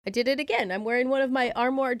I did it again. I'm wearing one of my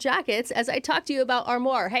Armoire jackets as I talk to you about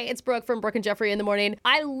Armoire. Hey, it's Brooke from Brooke and Jeffrey in the Morning.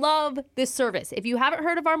 I love this service. If you haven't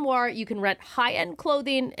heard of Armoire, you can rent high-end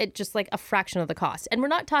clothing at just like a fraction of the cost. And we're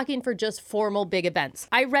not talking for just formal big events.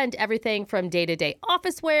 I rent everything from day-to-day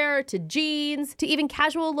office wear to jeans to even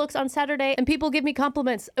casual looks on Saturday. And people give me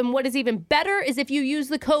compliments. And what is even better is if you use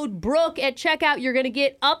the code Brooke at checkout, you're going to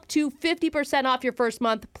get up to 50% off your first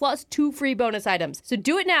month plus 2 free bonus items. So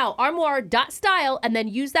do it now, armoire.style, and then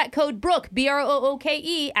use that code Brooke,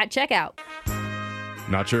 BROOKE, at checkout.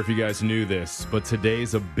 Not sure if you guys knew this, but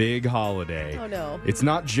today's a big holiday. Oh, no. It's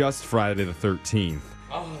not just Friday the 13th.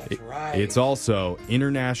 Oh, that's right. It's also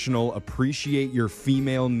International Appreciate Your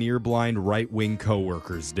Female Nearblind Right-Wing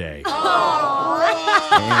Coworkers Day.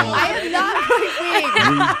 I am not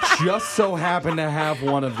right-wing. We just so happen to have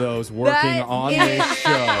one of those working on this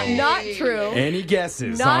show. Not true. Any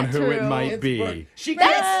guesses Not on who true. it might It's be? Brooke. She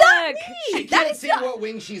That's can't, not she me. That can't is see not. what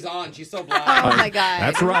wing she's on. She's so blind. Oh, my God.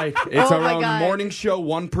 That's right. It's Oh, our my own God. morning show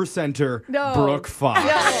one percenter, No. Brooke Fox. No,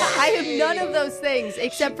 I have none of those things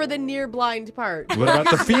except for the near blind part. What about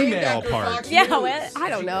the female After part? Fox Yeah, News. what? I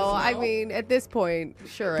don't know. I mean, at this point,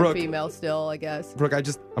 sure, Brooke. I'm female still, I guess. Brooke,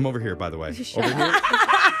 I'm over here, by the way. Shut Over here.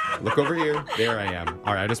 Look over here. There I am.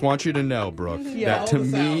 All right, I just want you to know, Brooke, Yeah. that to Call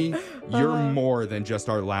us me, you're Uh-huh. more than just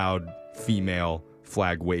our loud, female,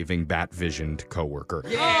 flag-waving, bat-visioned coworker.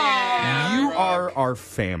 Yeah. You Brooke. are our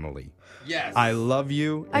family. Yes. I love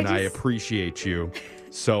you, and I just- appreciate you.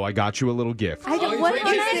 So I got you a little gift. I Oh, don't you want put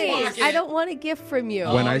it in his this. pocket. I don't want a gift from you.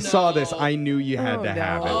 When I Oh, saw no. this, I knew you had Oh, to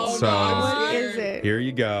have it. no. Oh, So no, I'm What scared. is it? here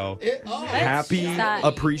you go. Oh, Happy Stop.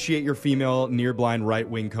 Appreciate Your Female Nearblind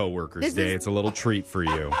Right-Wing Coworkers This Day. is- It's a little treat for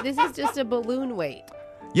you. This is just a balloon weight.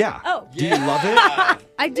 Yeah. Oh. Do you love it? yeah.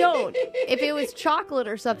 I don't. If it was chocolate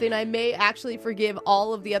or something, I may actually forgive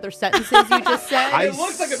all of the other sentences you just said. I It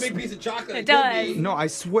looks like a big piece of chocolate. It could does. be. No, I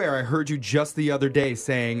swear I heard you just the other day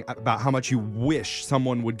saying about how much you wish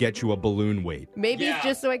someone would get you a balloon weight. Maybe Yeah. it's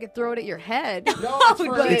just so I could throw it at your head. No, it's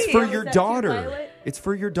for But- It's for Is your that too daughter. violent? It's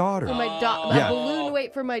for your daughter. For my Yeah. a balloon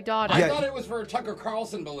weight for my daughter. I Yeah. thought it was for Tucker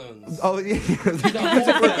Carlson balloons. Oh, yeah.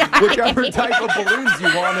 Whichever type of balloons you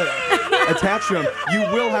want to attach to them. You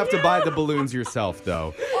will have to buy the balloons yourself, though.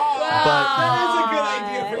 That is a good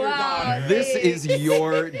idea for your daughter. This is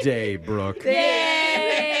your day, Brooke.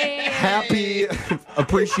 Yay! Happy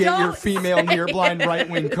Appreciate Your Don't Female Nearblind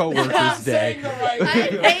Right-Wing Coworkers Not Day. saying the right I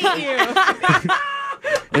word. hate you.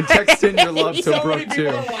 And text in your love to So many Brooke, people too.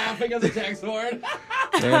 are laughing at the text board.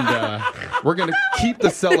 And we're going to keep the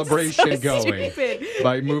celebration going Stupid.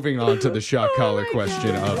 by moving on to the shot collar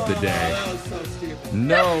question of the day. That was so stupid.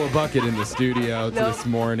 No bucket in the studio Nope. this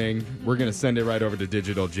morning. We're going to send it right over to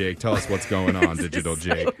Digital Jake. Tell us what's going on, Digital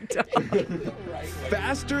Jake.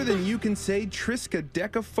 Faster than you can say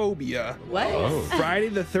triskaidekaphobia. What? Oh. Friday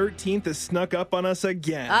the 13th has snuck up on us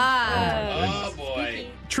again. Ah. Oh, boy.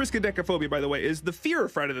 Triskaidekaphobia, by the way, is the fear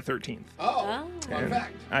of Friday the 13th. Oh, fun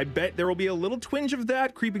fact. I bet there will be a little twinge of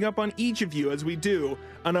that creeping up on each of you as we do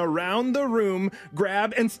an around the room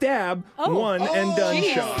grab and stab one and done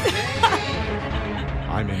shot.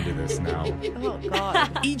 I'm into this now. Oh,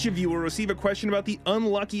 God. Each of you will receive a question about the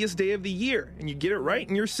unluckiest day of the year, and you get it right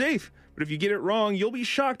and you're safe. But if you get it wrong, you'll be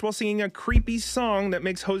shocked while singing a creepy song that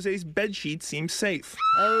makes Jose's bedsheet seem safe.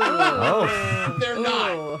 Oh. They're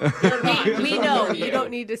not. They're not. We know. You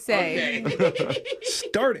don't need to say. Okay.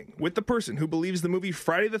 Starting with the person who believes the movie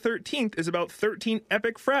Friday the 13th is about 13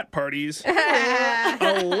 epic frat parties.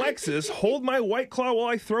 Alexis, hold my White Claw while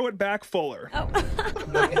I throw it back fuller.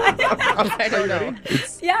 I don't know.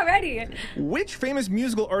 Yeah, ready. Which famous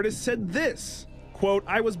musical artist said this? Quote,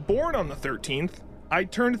 I was born on the 13th. I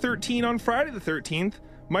turned 13 on Friday the 13th.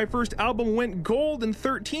 My first album went gold in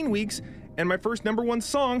 13 weeks. And my first #1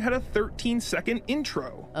 song had a 13-second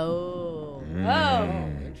intro. Oh. Oh.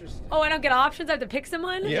 Interesting. Oh, I don't get options. I have to pick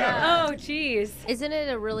someone? Yeah. Oh, jeez. Isn't it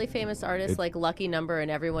a really famous artist like Lucky Number and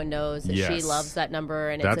everyone knows that she Yes. loves that number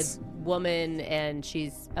and That's- it's a woman and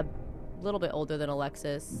she's a little bit older than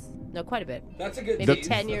Alexis. No, quite a bit. That's a good Maybe tease.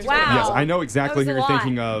 10 years That's Wow. good. Yes, I know exactly That who was you're a lot.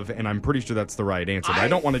 thinking of, and I'm pretty sure that's the right answer. But I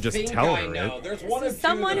don't want to just think tell I her know. it. There's one of two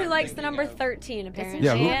Someone that who I'm likes the thinking number of. 13, apparently.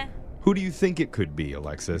 Yeah, who do you think it could be,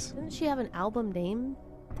 Alexis? Doesn't she have an album named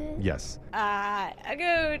it? Yes. I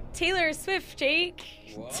go Taylor Swift, Jake.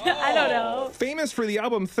 I don't know. Famous for the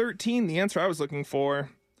album 13, the answer I was looking for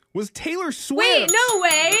was Taylor Swift. Wait, no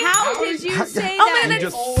way. How did you say Oh my that? God, You that's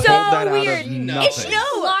just so pulled that out of weird. nothing. She's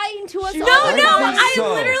lying to us No, all. no, I think I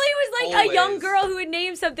so. literally was like, always. young girl who would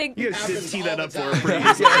name something. You guys did Happens tee that all up the for her time. pretty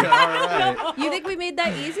easy. Yeah, all right. You think we made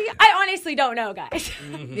that easy? I honestly don't know, guys.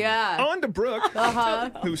 Yeah. On to Brooke,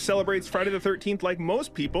 who celebrates Friday the 13th like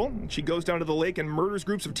most people. She goes down to the lake and murders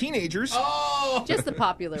groups of teenagers. Oh, Just the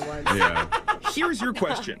popular ones. Yeah. Here's your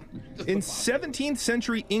question. In 17th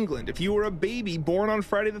century England, if you were a baby born on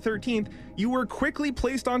Friday the 13th, you were quickly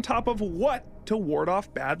placed on top of what to ward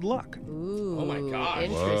off bad luck? Ooh, Oh my gosh.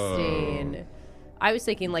 Interesting. I was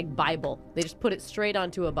thinking like Bible. They just put it straight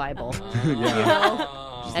onto a Bible.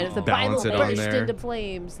 Yeah. And if the Balance Bible it on burst there. into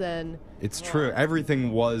flames, then It's true.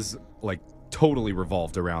 Everything was like totally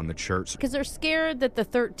revolved around the church. because they're scared that the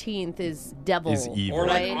 13th is devil, Is evil. or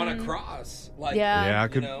like right? on a cross. Like, Yeah. Yeah, I you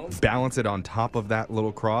could know? balance it on top of that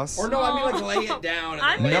little cross. Or no, I mean like lay it down. And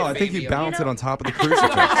I'm then lay No, a I think baby you on balance it. it on top of the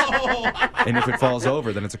crucifix. Oh. And if it falls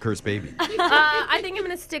over, then it's a cursed baby. I think I'm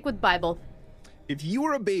going to stick with Bible. If you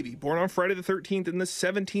were a baby born on Friday the 13th in the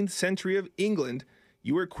 17th century of England,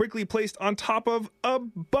 you were quickly placed on top of a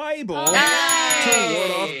Bible to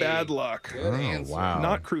ward off bad luck. Good answer. Wow.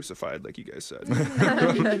 Not crucified, like you guys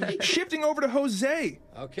said. Shifting over to Jose,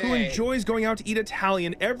 who Okay. enjoys going out to eat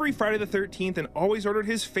Italian every Friday the 13th and always ordered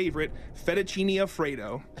his favorite, fettuccine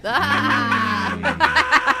Alfredo.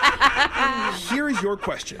 Here's your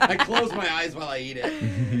question. I close my eyes while I eat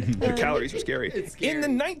it. The calories are scary. It's scary. In the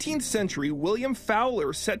 19th century, William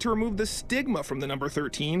Fowler set to remove the stigma from the number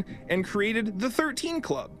 13 and created the 13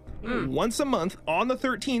 Club. Once a month, on the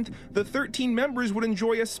 13th, the 13 members would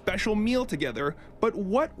enjoy a special meal together. But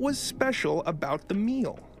what was special about the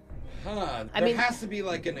meal? Huh. I There mean- has to be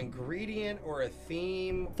like an ingredient or a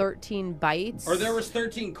theme. 13 bites. Or there was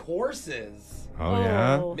 13 courses. Oh,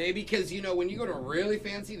 yeah? Maybe because, you know, when you go to really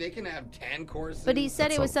fancy, they can have 10 courses. But he said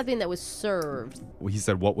That's it was a- something that was served. Well, he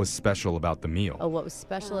said what was special about the meal. Oh, what was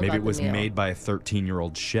special Maybe about it was the meal? made by a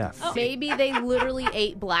 13-year-old chef. Maybe they literally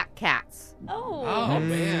ate black cats. Oh. Oh,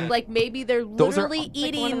 man. Like maybe they're Those are- literally Like one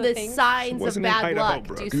eating of the the things? signs of Wasn't in bad Idaho, luck.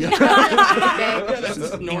 Brooke. Do you see? Yeah, Okay. that's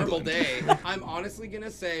just a normal day. I'm honestly going to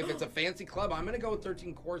say if it's a fancy club, I'm going to go with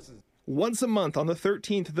 13 courses. Once a month on the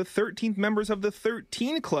 13th, the 13th members of the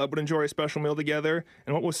 13 Club would enjoy a special meal together.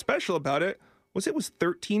 And what was special about it was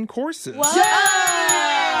 13 courses. Whoa. Let's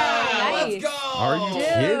Nice. go. Are you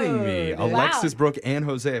kidding me? Dude. Alexis, Brooke, and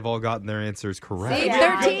Jose have all gotten their answers correct. See,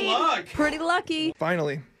 Yeah. 13. Good luck. Pretty lucky.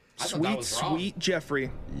 Finally, I thought that sweet, was wrong. sweet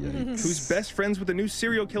Jeffrey, who's best friends with a new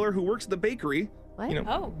serial killer who works at the bakery. What? You know,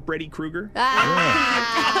 Oh. Brady Krueger.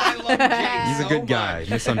 I love Jake He's a so good guy. much.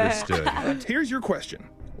 Misunderstood. Here's your question.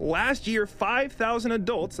 Last year, 5,000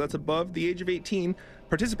 adults, that's above the age of 18,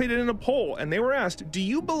 participated in a poll, and they were asked, do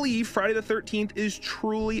you believe Friday the 13th is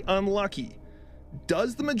truly unlucky?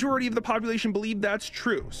 Does the majority of the population believe that's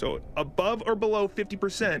true? So above or below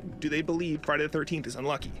 50%, do they believe Friday the 13th is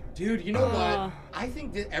unlucky? Dude, you know what? I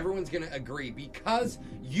think that everyone's going to agree because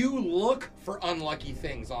you look for unlucky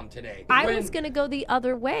things on today. I When- was gonna go the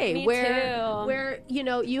other way, Me where too. where you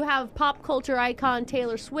know you have pop culture icon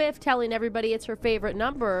Taylor Swift telling everybody it's her favorite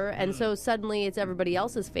number, and so suddenly it's everybody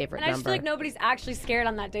else's favorite And I just number. feel like nobody's actually scared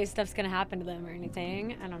on that day stuff's gonna happen to them or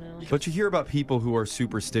anything. I don't know. But you hear about people who are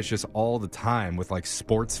superstitious all the time with like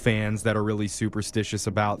sports fans that are really superstitious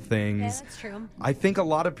about Yeah, things. that's true. I think a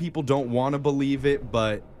lot of people don't want to believe it,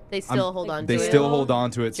 but They still hold on to they it. still hold on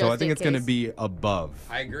to it. So Just I think in it's going to case. be above.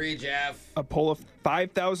 I agree, Jeff. A poll of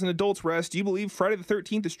 5,000 adults were asked, do you believe Friday the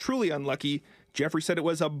 13th is truly unlucky? Jeffrey said it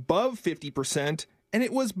was above 50%, and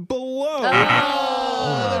it was below.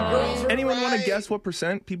 Oh, the girls are Anyone want right. to guess what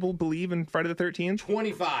percent people believe in Friday the 13th?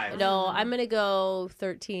 25. No, I'm gonna go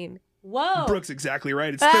 13. Whoa. Brooke's exactly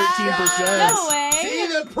right. It's 13%. No way. See,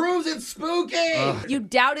 that proves it's spooky. You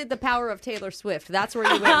doubted the power of Taylor Swift. That's where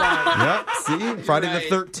you went wrong. Yep. See, Friday right.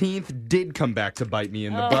 the 13th did come back to bite me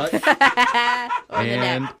in the butt. Or the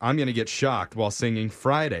And neck. I'm going to get shocked while singing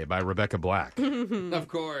Friday by Rebecca Black. Of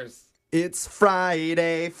course. It's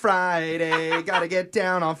Friday, Friday, gotta get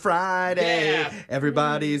down on Friday. Yeah.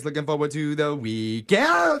 Everybody's looking forward to the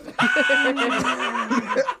weekend.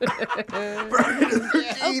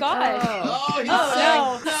 Oh gosh. Oh, he's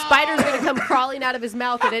Oh sick. Spider's gonna come crawling out of his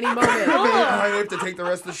mouth at any moment. I have to take the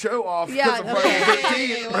rest of the show off. Yeah, because of Friday the 13th.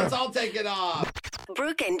 Hey, let's all take it off.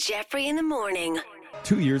 Brooke and Jeffrey in the morning.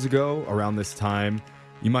 2 years ago, around this time,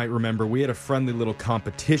 you might remember we had a friendly little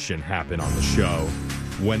competition happen on the show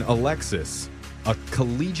when Alexis, a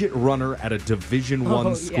collegiate runner at a Division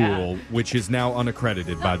I school, which is now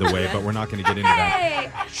unaccredited, by the way, but we're not going to get into that.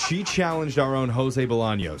 Hey. She challenged our own Jose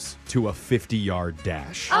Bolaños to a 50-yard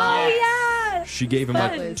dash. Oh yeah. She gave him a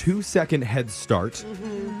Fun. 2-second head start,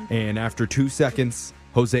 and after 2 seconds,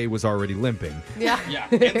 Jose was already limping. Yeah. Yeah,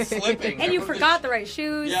 and slipping. And you The forgot the right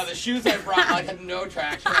shoes. Yeah, the shoes I brought had no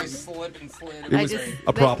traction. I slipped and slid. It was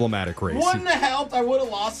a problematic race. Wouldn't have helped. I would have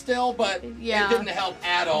lost still, but Yeah. it didn't help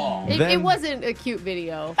at all. It wasn't a cute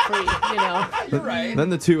video for you know. You're right. Then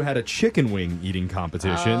the two had a chicken wing eating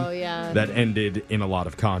competition Oh, yeah. that ended in a lot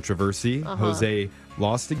of controversy. Jose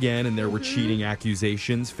lost again, and there were cheating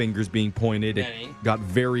accusations, fingers being pointed. It Many. got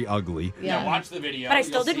very ugly. Yeah, watch the video. But I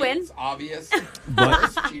still You'll did see win. It's obvious.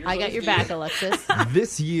 But I got your back, Alexis.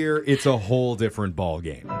 this year, it's a whole different ball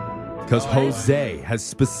game. Because Jose has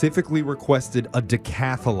specifically requested a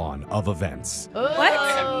decathlon of events. What?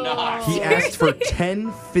 I am not. He asked for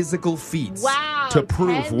 10 physical feats Wow, to 10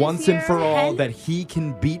 prove this once and for year? all 10? that he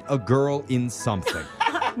can beat a girl in something.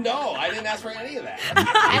 No, I didn't ask for any of that.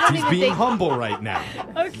 I don't He's even being think. humble right now.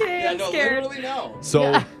 Okay, Yeah, I'm no, scared. literally no.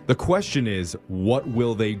 So the question is, what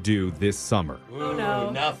will they do this summer? Ooh, no.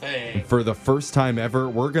 Nothing. For the first time ever,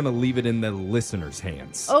 we're going to leave it in the listeners'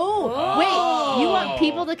 hands. Oh, wait. You want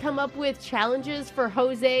people to come up with challenges for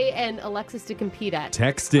Jose and Alexis to compete at?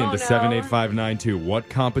 Text in Oh, to no. 78592. What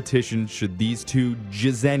competition should these two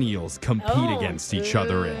Gisenials compete Oh. against each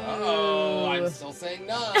other in? Oh, I'm still saying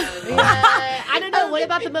none. I don't know. What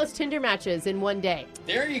about the most Tinder matches in one day?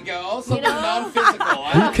 There you go. Something know? non-physical.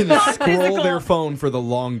 Who can scroll their phone for the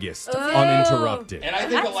longest, uninterrupted? And I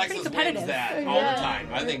think That's Alexis pretty wins competitive. that all the time.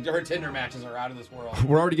 I think her Tinder matches are out of this world.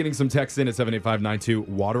 We're already getting some texts in at 78592.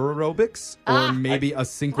 Water aerobics? Or maybe a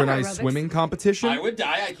synchronized Water aerobics. swimming competition? I would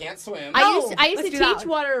die. I can't swim. I Oh, used to let's do that teach one.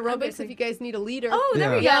 water I'm aerobics busy. if you guys need a leader. Oh,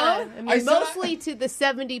 there we Yeah. go. I mean, I said mostly to the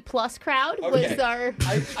 70-plus crowd was Okay. our...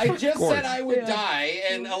 I just course. said I would die,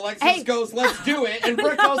 and Alexis Hey. goes, "Let's do it," and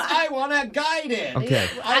Brooke goes, "I want to guide it. Okay.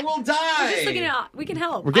 I will die." Just looking at, we can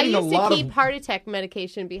help. We're I getting a used to lot keep of heart attack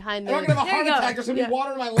medication behind I'm not gonna have a There heart you go. attack. There's gonna be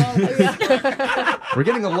water in my lungs. we're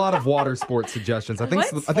getting a lot of water sports suggestions. I think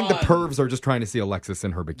What? I think the Fun. pervs are just trying to see Alexis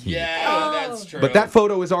in her bikini. Yeah, that's true. But that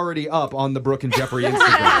photo is already up on the Brooke and Jeffrey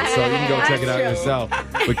Instagram, so you can go check it out That's true. yourself.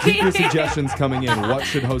 But keep your suggestions coming in. What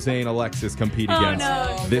should Jose and Alexis compete against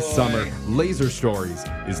no. this boy. summer? Laser Stories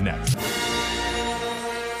is next.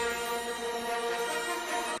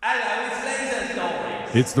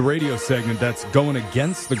 It's the radio segment that's going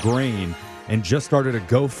against the grain and just started a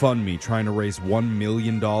GoFundMe trying to raise $1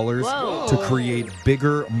 million Whoa. to create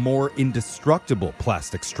bigger, more indestructible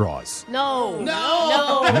plastic straws. No.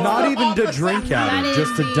 No. Not even to drink out That of, is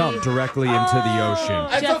just to dump directly into the ocean.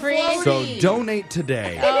 That's Jeffrey. a floaty. So donate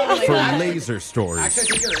today my for God. Laser Stories.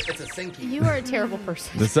 Actually, I think it's a sinky. You are a terrible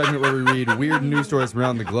person. The segment where we read weird news stories from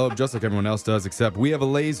around the globe, just like everyone else does, except we have a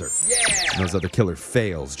laser. Yeah. Those other killer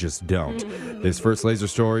fails just don't. This first laser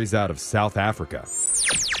story is out of South Africa.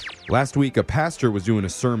 Last week, a pastor was doing a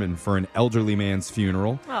sermon for an elderly man's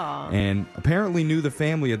funeral and apparently knew the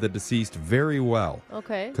family of the deceased very well.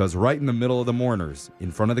 Okay. Because right in the middle of the mourners,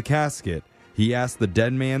 in front of the casket, he asked the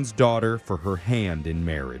dead man's daughter for her hand in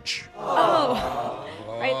marriage.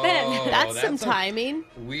 Right then. That's some that's a- timing.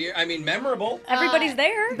 Weird. I mean, memorable. Everybody's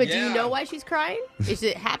there. But do Yeah. you know why she's crying? Is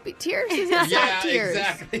it happy tears? Is it sad Yeah, tears?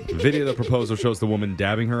 exactly. Video of the proposal shows the woman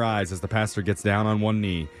dabbing her eyes as the pastor gets down on one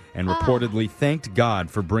knee and reportedly thanked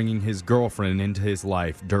God for bringing his girlfriend into his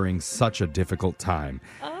life during such a difficult time.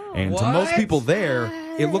 And to most What? people there,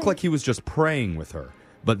 it looked like he was just praying with her.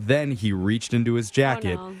 But then he reached into his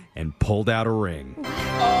jacket no. and pulled out a ring.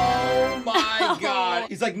 Oh my God.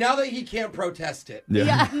 He's like, now that he can't protest it,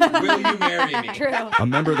 Yeah. will you marry me? True. A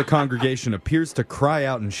member of the congregation appears to cry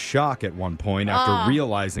out in shock at one point after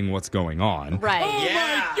realizing what's going on. Right.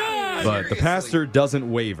 Yeah. But the Seriously. pastor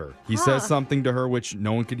doesn't waver. He says something to her which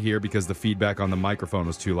no one could hear because the feedback on the microphone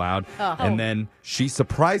was too loud. And then she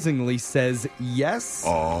surprisingly says yes.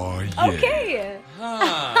 Okay.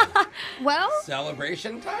 Huh. Well,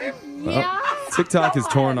 Celebration time? yeah. TikTok is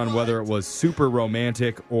torn on whether it was super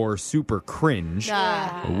romantic or super cringe.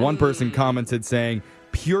 One person commented saying,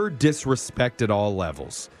 pure disrespect at all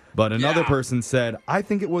levels. But another Yeah. person said, I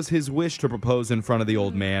think it was his wish to propose in front of the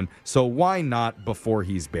old man, so why not before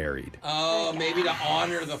he's buried? Oh, maybe to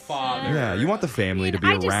honor the father. Yeah, you want the family to be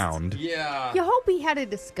I just- around. Yeah. You hope he had a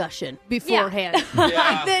discussion beforehand.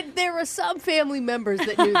 Yeah. That there were some family members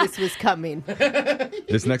that knew this was coming.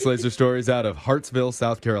 This next laser story is out of Hartsville,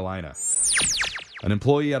 South Carolina. An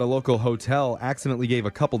employee at a local hotel accidentally gave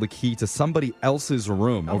a couple the key to somebody else's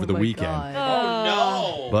room over the my weekend. God. Oh,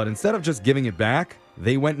 no. But instead of just giving it back,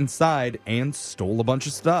 they went inside and stole a bunch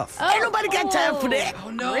of stuff. Ain't nobody got time for that. Oh,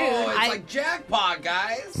 no. It's like jackpot,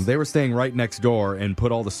 guys. They were staying right next door and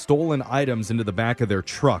put all the stolen items into the back of their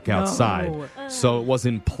truck outside. So it was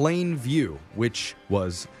in plain view, which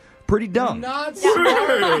was pretty dumb. Not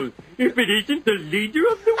smart. If it isn't the leader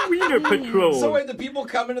of the Wiener Patrol. So when the people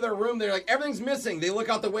come into their room, they're like, everything's missing. They look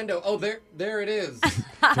out the window. Oh, there it is.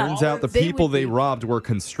 Turns out the people they robbed were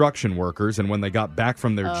construction workers, and when they got back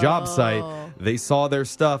from their job site, they saw their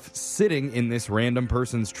stuff sitting in this random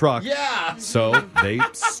person's truck. Yeah. So they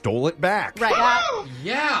stole it back. Right.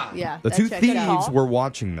 Yeah. Yeah. The that two checks it out. thieves were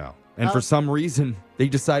watching, though, and for some reason, they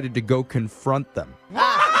decided to go confront them.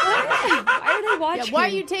 Why are they watching? Yeah, why are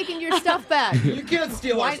you taking your stuff back? You can't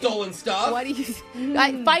steal our stolen stuff. Why do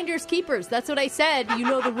you? Finders keepers. That's what I said. You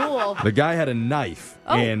know the rule. The guy had a knife,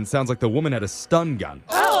 and sounds like the woman had a stun gun.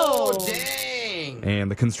 Oh, dang. And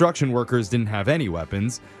the construction workers didn't have any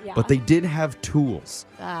weapons, but they did have tools.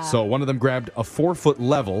 So one of them grabbed a 4-foot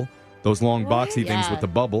level, those long boxy things Yeah. with the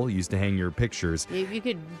bubble used to hang your pictures, You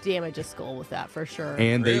could damage a skull with that for sure.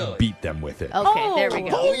 and they Really? beat them with it. Okay, there we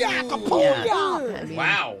go. Booyah! I mean,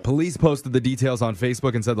 Wow. Police posted the details on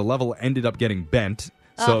Facebook and said the level ended up getting bent,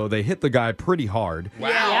 so they hit the guy pretty hard. Wow.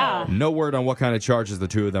 Yeah. No word on what kind of charges the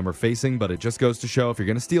two of them are facing, but it just goes to show if you're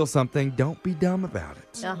going to steal something, don't be dumb about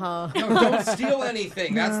it. Uh-huh. No, don't steal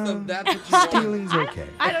anything. That's what you want. Stealing's okay.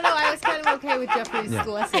 I don't know. I was kind of okay with Jeffrey's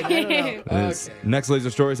lesson. I don't know. This next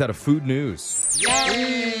laser story is out of Food News.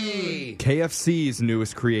 Yay! KFC's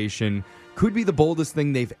newest creation could be the boldest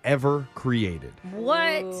thing they've ever created.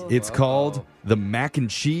 What? It's called the Mac and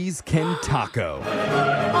Cheese Ken Taco.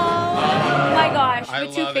 Oh my gosh, I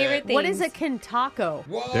my two love favorite it. things. What is a Kentaco?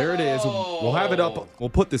 Whoa. There it is. We'll have it up. We'll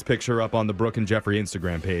put this picture up on the Brooke and Jeffrey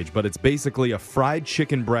Instagram page, but it's basically a fried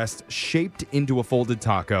chicken breast shaped into a folded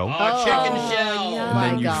taco. Oh, chicken shell. yeah. And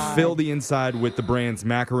then my you God. fill the inside with the brand's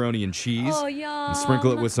macaroni and cheese. Oh, yum. And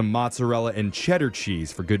sprinkle it with some mozzarella and cheddar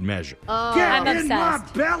cheese for good measure. I'm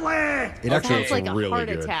obsessed. It actually sounds looks like a really heart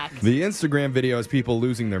good. attack. The Instagram video has people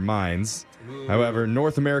losing their minds. However,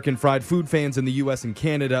 North American fried food fans in the U.S. and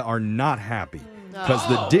Canada are not happy because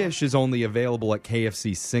the dish is only available at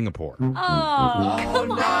KFC Singapore. Oh,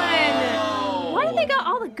 come on. Why do they got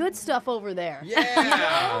all the good stuff over there?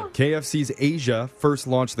 Yeah. KFC's Asia first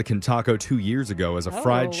launched the Kentaco 2 years ago as a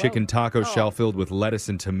fried chicken taco shell filled with lettuce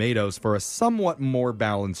and tomatoes for a somewhat more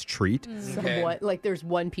balanced treat. Somewhat. Like there's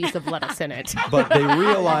one piece of lettuce in it. But they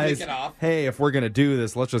realized, Take it off. hey, if we're going to do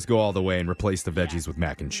this, let's just go all the way and replace the veggies with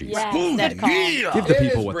mac and cheese. Yes, that call. Give the It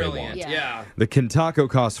people is what brilliant. they want. Yeah. The Kentaco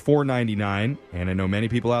costs $4.99, and I know many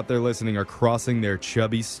people out there listening are crossing their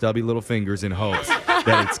chubby, stubby little fingers in hopes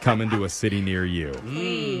that it's coming to a city near you.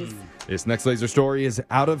 Please. This next laser story is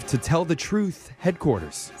out of To Tell the Truth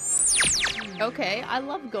headquarters. Okay, I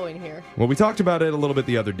love going here. Well, we talked about it a little bit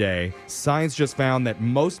the other day. Science just found that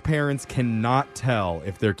most parents cannot tell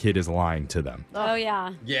if their kid is lying to them. Oh,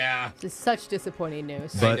 yeah. Yeah. This is such disappointing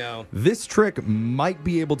news. But know. this trick might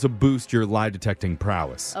be able to boost your lie detecting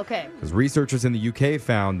prowess. Okay. Because researchers in the UK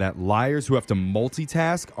found that liars who have to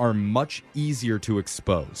multitask are much easier to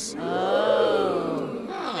expose.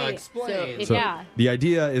 Explain. So Yeah. the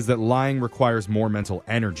idea is that lying requires more mental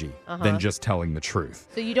energy than just telling the truth.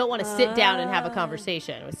 So you don't want to sit down and have a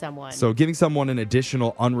conversation with someone. So giving someone an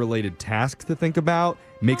additional unrelated task to think about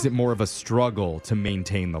makes it more of a struggle to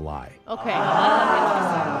maintain the lie. Okay.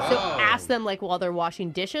 So ask them like while they're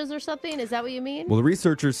washing dishes or something? Is that what you mean? Well, the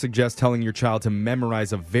researchers suggest telling your child to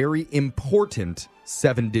memorize a very important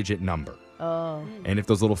 7-digit number. Oh. And if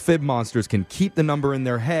those little fib monsters can keep the number in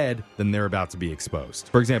their head, then they're about to be exposed.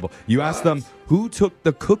 For example, you ask them who took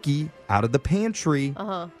the cookie out of the pantry,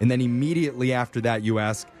 and then immediately after that, you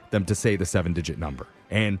ask them to say the 7-digit number.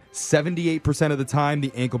 And 78% of the time,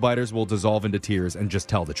 the ankle biters will dissolve into tears and just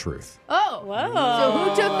tell the truth. Oh. Whoa. So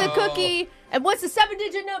who took the cookie and what's the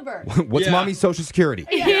 7-digit number? What's Yeah. mommy's social security?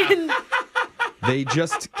 They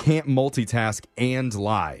just can't multitask and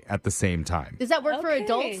lie at the same time. Does that work for Okay.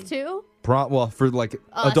 adults too? Well, for like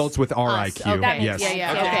adults with our Us. IQ. Okay. Yes.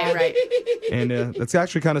 Yeah, okay, right. And that's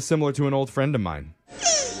actually kind of similar to an old friend of mine.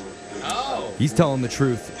 Oh. He's telling the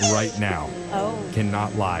truth right now. Oh.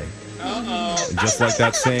 Cannot lie. Uh-oh. And just like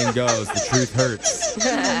that saying goes, the truth hurts.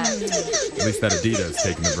 At least that Adidas is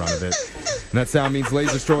taking the brunt of it. And that sound means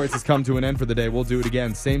Laser Stories has come to an end for the day. We'll do it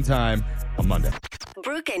again, same time on Monday.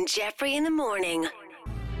 Brooke and Jeffrey in the morning.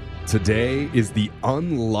 Today is the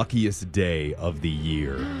unluckiest day of the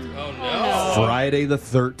year. Oh, no. Friday the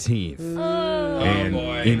 13th. And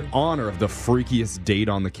boy. in honor of the freakiest date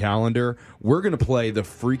on the calendar, we're going to play the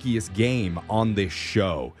freakiest game on this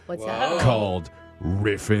show What's that? called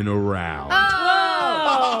Riffin' Around.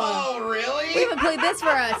 Oh, really? We've haven't played this for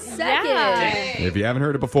a second. Yeah. If you haven't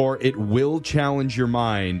heard it before, it will challenge your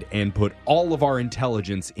mind and put all of our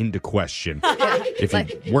intelligence into question. If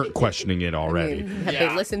you weren't questioning it already. Have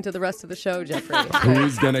they listened to the rest of the show, Jeffrey?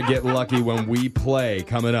 Who's going to get lucky when we play?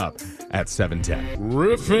 Coming up at 7:10.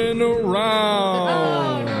 Riffing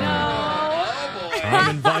around. I'm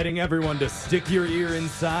inviting everyone to stick your ear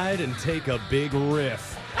inside and take a big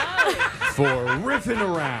riff for Riffing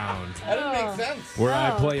Around, That doesn't make sense. where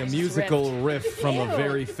I play a musical riff from a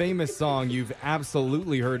very famous song you've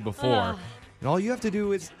absolutely heard before. And all you have to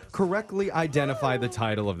do is correctly identify the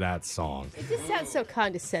title of that song. It just sounds so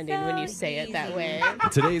condescending when you say it that way.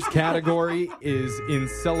 Today's category is in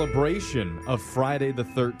celebration of Friday the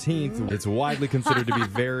 13th. It's widely considered to be a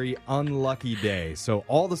very unlucky day. So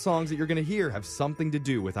all the songs that you're going to hear have something to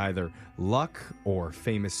do with either luck or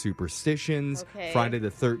famous superstitions. Okay. Friday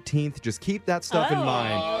the 13th. Just keep that stuff in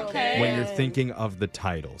mind Okay. when you're thinking of the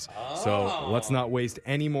titles. So let's not waste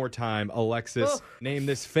any more time. Alexis, name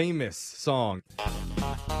this famous song.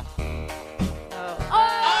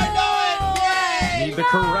 I know it! Yay! Need the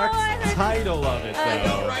correct title of it, I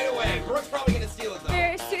know though. right away. Brooke's probably going to steal it, though.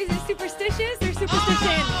 Is it superstitious or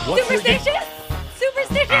superstition? What's your Superstitious?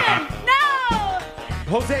 Superstition! No!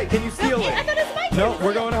 Jose, can you steal I it? thought it was my turn. No,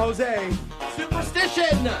 we're going to Jose.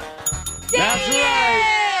 Superstition! That's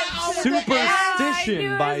right. I Superstition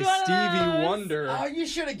knew it by was one of Stevie those. Wonder. Oh, you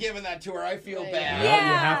should have given that to her. I feel bad. Well,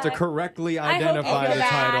 you have to correctly I hope identify you the feel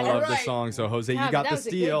title bad. of the Alright. song. So, Jose, Yeah, you got that the was a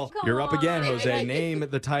good steal. call. You're up again, Come Jose. on. Name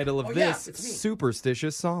the title of Oh, yeah, this it's me.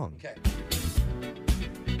 superstitious song. Okay.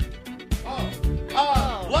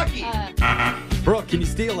 Lucky. Brooke, can you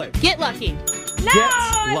steal it? Get lucky. No! Get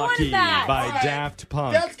I Lucky wanted that. by Alright. Daft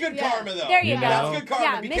Punk. That's good karma, though. There you go. That's good karma.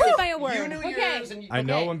 Yeah, because miss it by a word. You knew Okay. yours and you, I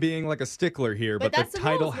know Okay. I'm being like a stickler here, But but that's the the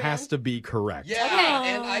title rules, man. has to be correct. Yeah, Okay.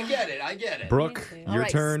 and I get it. I get it. Brooke, All your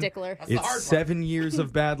right, turn. stickler. That's the hard part. It's 7 years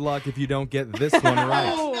of bad luck if you don't get this one right.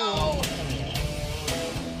 No.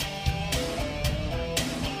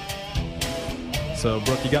 So,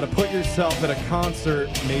 Brooke, you got to put yourself at a concert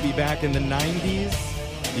maybe back in the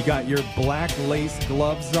 90s. You got your black lace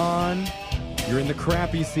gloves on. You're in the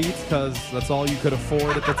crappy seats because that's all you could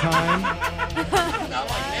afford at the time. Not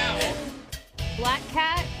like now. Black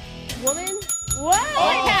cat, woman. Whoa!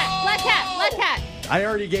 Black cat, black cat, black cat. I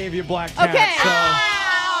already gave you Black Cat, Okay. so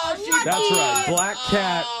Oh, that's right. Black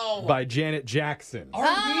Cat Wow. by Janet Jackson. Are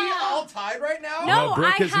we all tied right now? No, No,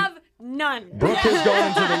 Brooke I is- have none. Brooke is going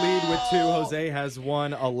into the lead with 2. Jose has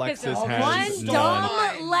 1. Alexis One has One none.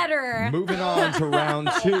 dumb letter. Moving on to round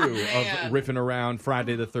 2 of man. Riffing Around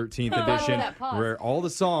Friday the 13th edition, that pause. where all the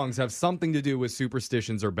songs have something to do with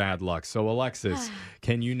superstitions or bad luck. So, Alexis,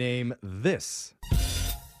 can you name this?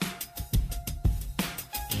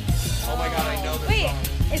 Oh my god, I know this Wait,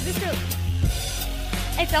 song. is this real?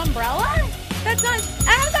 It's Umbrella? That's not.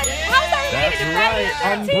 How's that related to Friday the 13th?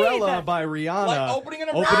 Right, Umbrella by Rihanna. Like opening an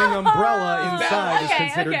umbrella? Opening umbrella inside luck. is Okay,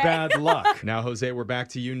 considered okay. bad luck. Now, Jose, we're back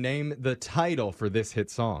to you. Name the title for this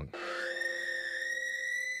hit song.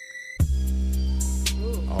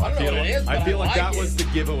 I don't know what it is, but I feel I like that like was it. the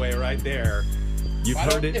giveeway right there. You've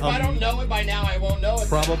heard it. If I don't know it by now, I won't know it.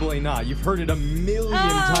 Probably not. You've heard it a million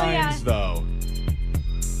Oh, times, yeah. though.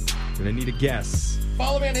 Gonna need a guess.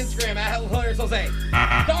 Follow me on Instagram at Hilarious Jose.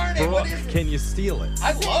 Darn it, what Brooke, is it? can you steal it?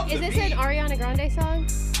 I love the Is this beat. an Ariana Grande song?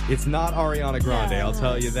 It's not Ariana Grande, I'll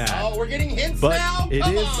tell you that. Oh, we're getting hints But now? it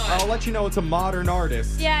Come is, on. I'll let you know it's a modern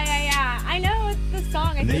artist. Yeah. I know it's the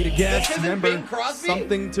song. I Need a think. guess? Isn't it Remember, Bing Crosby?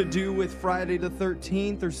 something to do with Friday the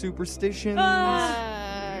 13th or superstitions?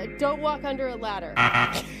 Don't walk under a ladder.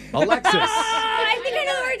 Alexis. I think I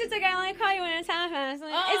know the words. It's like I only call you when it's half past. Is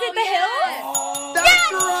it the yes. Hills?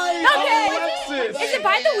 That's right, Okay. Alexis. Is it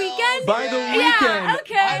by the weekend? By the Yeah, Weekend,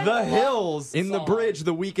 okay. The Hills. In the Song. bridge,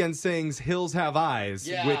 The Weekend sings Hills Have Eyes,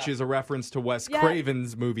 Yeah. which is a reference to Wes Yeah.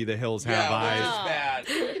 Craven's movie The Hills Have Yeah, Eyes.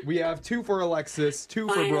 which is bad. We have 2 for Alexis, 2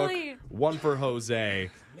 for Brooke, Finally. 1 for Jose.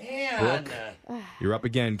 Man. Brooke. You're up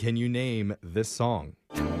again. Can you name this song?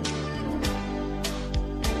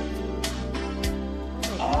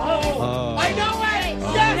 Oh, I know it!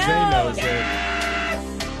 Jose knows it.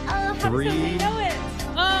 How does 3, somebody know it?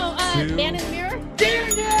 Oh, 2. Man in the Mirror?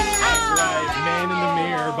 That's right. Man in the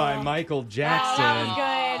Mirror by Michael Jackson.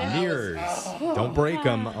 That was good. Mirrors. Don't break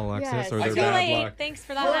them, Alexis, Yes. or I they're feel Too bad late. luck. Thanks for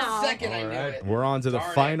For that a now. second, I All knew right, it. we're on to the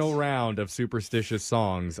Darn final it. round of superstitious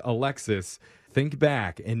songs. Alexis, think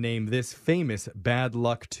back and name this famous bad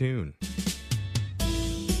luck tune.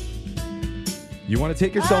 You want to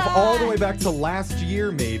take yourself all the way back to last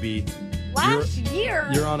year, maybe. Last year.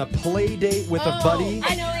 You're on a play date with a buddy.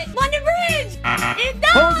 I know it. London Bridge.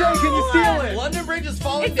 Jose, can you steal it? London Bridge is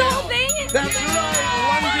falling It's the down. whole thing? That's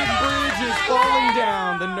right. London Bridge is falling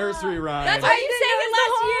down. The nursery rhyme. That's why you sang it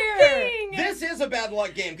last year. This is a bad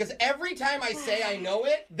luck game because every time I say I know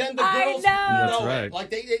it, then the I girls know. That's know right. it. Like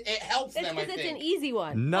it helps It's them. I because it's think. an easy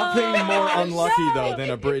one. Nothing Oh, more unlucky, no. though, than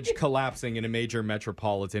a bridge collapsing in a major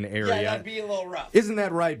metropolitan Yeah, area. that'd be a little rough. Isn't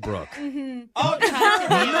that right, Brooke? Oh,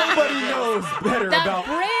 Nobody knows better The about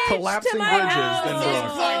bridge collapsing to my bridges house than is Brooke.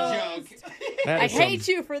 Inside joke. That I is hate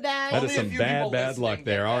some, you for that. That is Only a some few bad people luck listening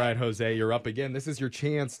there. get All that. right, Jose, you're up again. This is your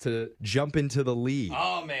chance to jump into the lead.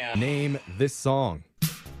 Oh man. Name this song.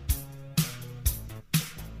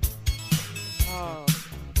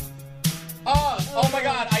 Oh my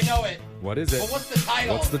God, I know it. What is it? But what's the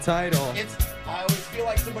title? What's the title? It's. I always feel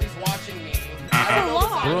like somebody's watching me. I don't know the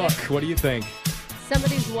title. Brooke, what do you think?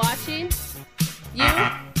 Somebody's watching you.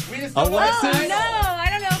 We just don't know the Alexis? Oh, title. no. I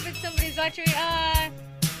don't know if it's somebody's watching.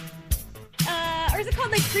 Or is it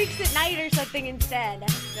called like Freaks at Night or something instead? No,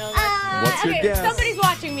 What's your okay, guess? somebody's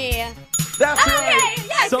watching me. That's Okay, right.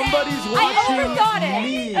 yes. Somebody's I watching overthought it.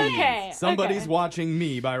 me. Okay, Somebody's okay. watching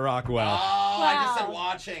me by Rockwell. Oh, I just said Wow.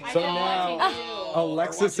 watching. So Yeah. now, Watching you.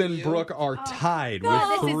 Alexis Or and watching you. Brooke are tied No, with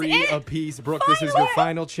this is 3 it. apiece. Brooke, this is your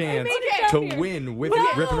final chance made it to down here. win with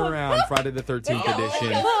Ripping Around Friday the 13th edition.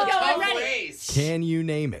 Go, I'm Tough ready. race. Can you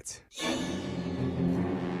name it? This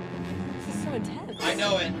is so intense. I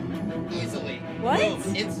know it. Easily. What?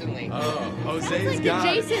 Boom. Instantly. Oh, Sounds Jose's like the got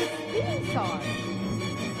it. Jason theme song.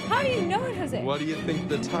 How do you know it, Jose? What do you think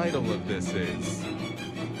the title of this is?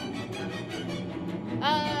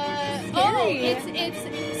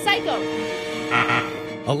 It's Psycho.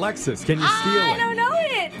 Alexis, can you steal I it? don't know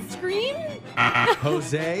it. Scream?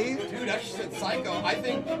 Jose? Dude, I just said Psycho. I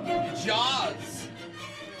think Jaws.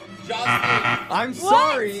 Jaws. I'm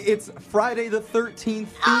sorry, it's Friday the 13th theme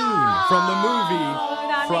from the movie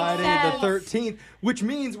that Friday makes the 13th, which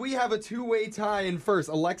means we have a two-way tie in first.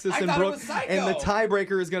 Alexis I and thought it Brooke, was Psycho. and the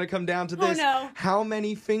tiebreaker is going to come down to this. no. How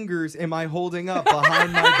many fingers am I holding up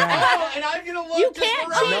behind my back? Oh, and I'm gonna look. You just can't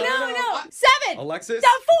around. cheat. No. 7. Alexis, No,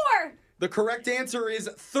 4. the correct answer is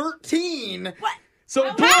 13. What? So,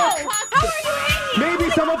 How? Brooke, How are you maybe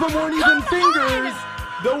some of them weren't even fingers.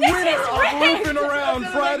 The winner is of rigged. Roofing Around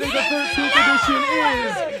Friday the 13th edition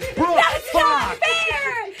is Brooke That's not Fox.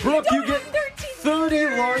 fair! Brooke, you don't get have 13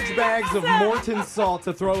 30 large bags of Morton salt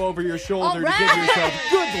to throw over your shoulder All to give yourself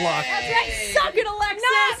good luck. Suck it, Alexis.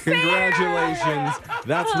 Not fair. Congratulations.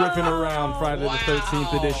 That's Ripping Around Friday the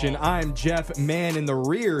 13th edition. I'm Jeff, man in the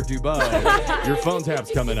rear, Dubai. Your phone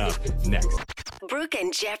tap's coming up next. Brooke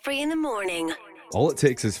and Jeffrey in the morning. All it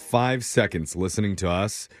takes is 5 seconds listening to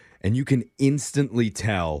us, and you can instantly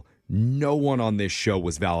tell no one on this show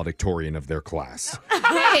was valedictorian of their class.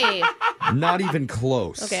 Hey. Not even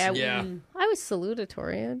close. Okay, Yeah. I was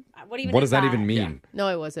salutatorian. What does that even mean? No,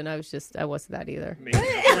 I wasn't. I wasn't that either.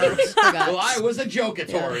 Well, I was a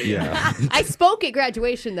jokatory. Yeah. I spoke at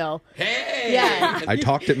graduation, though. Hey. Yeah. I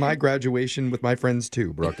talked at my graduation with my friends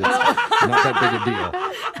too, Brooke. It's not that big a deal.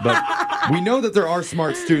 But we know that there are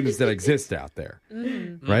smart students that exist out there,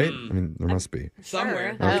 right? I mean, there must be.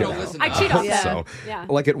 Somewhere. Sure. You don't Okay. listen I to cheat us. on them. So, Yeah.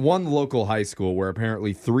 like at one local high school where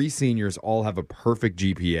apparently 3 seniors all have a perfect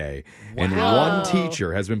GPA, and one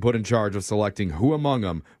teacher has been put in charge of selecting who among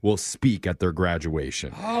them will speak at their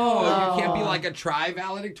graduation. Oh, you can't be like a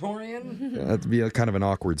tri-valedictorian? That'd be a kind of an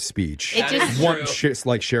awkward speech. It just One,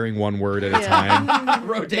 like sharing one word at a time.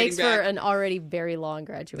 Rotating makes for back. an already very long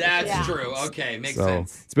graduation. That's Yeah. true. Okay, makes So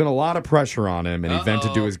sense. it's been a lot of pressure on him, and he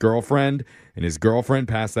vented to Uh-oh. his girlfriend, and his girlfriend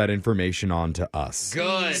passed that information on to us.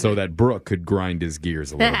 Good. So that Brooke could grind his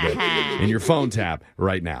gears a little bit. In your phone tap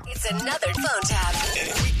right now. It's another phone tap.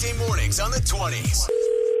 Weekday mornings on the 20s.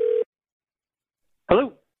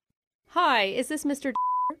 Hello. Hi, is this Mr.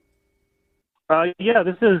 Yeah,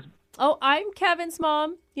 this is. Oh, I'm Kevin's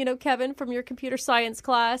mom. You know Kevin from your computer science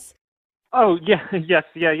class. Oh, yeah, yes,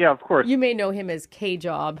 yeah, of course. You may know him as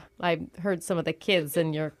K-Job. I've heard some of the kids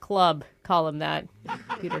in your club call him that.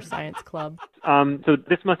 Computer science club. So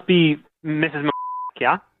this must be Mrs.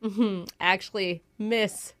 Yeah? Actually,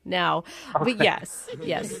 Miss now. But yes.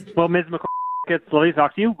 Well, Ms. it's lovely to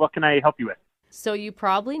talk to you. What can I help you with? So you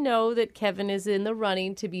probably know that Kevin is in the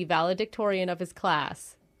running to be valedictorian of his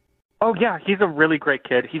class. Oh, yeah, he's a really great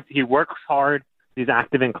kid. He works hard. He's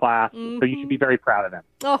active in class, so you should be very proud of him.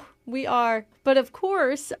 Oh, we are. But of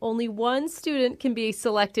course, only one student can be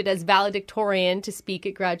selected as valedictorian to speak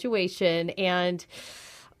at graduation. And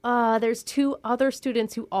there's 2 other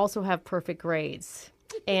students who also have perfect grades.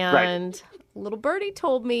 And little birdie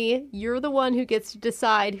told me you're the one who gets to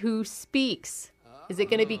decide who speaks. Is it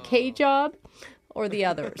going to be K-Job or the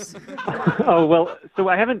others? Oh, well, so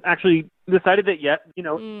I haven't actually decided it yet. You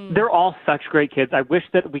know, they're all such great kids. I wish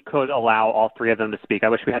that we could allow all three of them to speak. I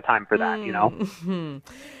wish we had time for that, you know?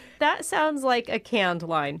 That sounds like a canned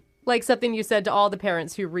line, like something you said to all the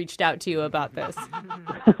parents who reached out to you about this.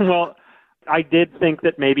 Well, I did think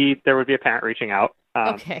that maybe there would be a parent reaching out.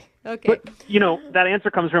 Okay. But, you know, that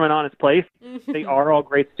answer comes from an honest place. They are all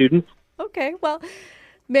great students. Okay, well,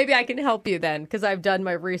 maybe I can help you then, because I've done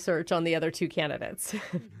my research on the other two candidates.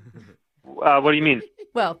 What do you mean?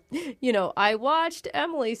 Well, you know, I watched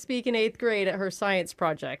Emily speak in 8th grade at her science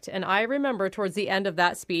project, and I remember towards the end of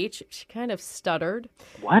that speech, she kind of stuttered.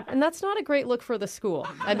 What? And that's not a great look for the school.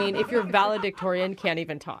 I mean, if your valedictorian can't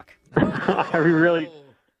even talk. Are we really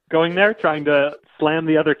going there, trying to slam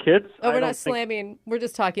the other kids? Oh, we're not slamming. We're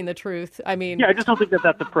just talking the truth. I mean... Yeah, I just don't think that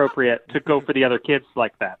that's appropriate to go for the other kids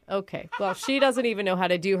like that. Okay. Well, she doesn't even know how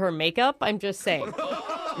to do her makeup. I'm just saying.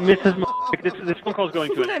 Mrs. This phone call is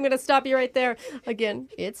going to an I'm end. going to stop you right there. Again,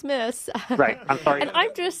 it's Miss. Right. I'm sorry. And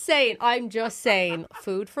I'm just saying,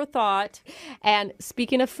 food for thought. And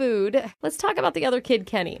speaking of food, let's talk about the other kid,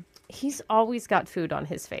 Kenny. He's always got food on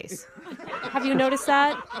his face. Have you noticed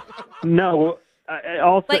that? No.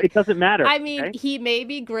 Also, it doesn't matter. I mean, okay? He may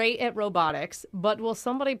be great at robotics, but will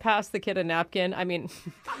somebody pass the kid a napkin? I mean,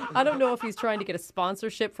 I don't know if he's trying to get a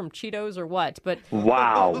sponsorship from Cheetos or what, but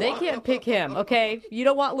wow, they can't pick him, okay? You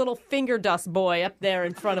don't want little finger dust boy up there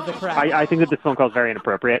in front of the crowd. I think that this phone call is very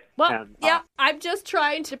inappropriate. Well, yeah, I'm just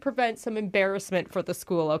trying to prevent some embarrassment for the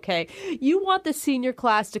school, okay? You want the senior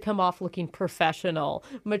class to come off looking professional,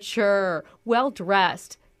 mature,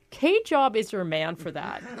 well-dressed. K-Job is your man for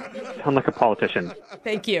that. Sound like a politician.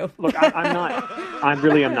 Thank you. Look, I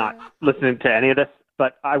really am not listening to any of this,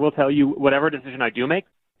 but I will tell you, whatever decision I do make,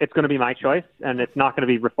 it's going to be my choice, and it's not going to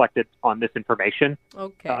be reflected on this information.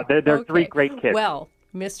 Okay. They're three great kids. Well,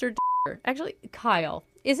 Mr. Actually, Kyle,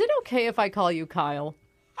 is it okay if I call you Kyle?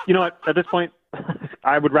 You know what? At this point,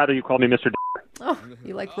 I would rather you call me Mr. Oh,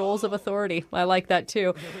 you like roles of authority. I like that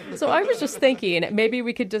too. So I was just thinking maybe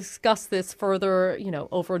we could discuss this further, you know,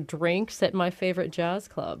 over drinks at my favorite jazz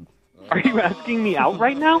club. Are you asking me out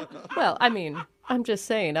right now? Well, I mean, I'm just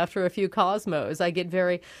saying, after a few Cosmos, I get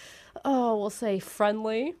very, we'll say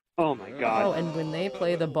friendly. Oh, my God. Oh, and when they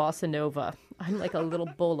play the bossa nova, I'm like a little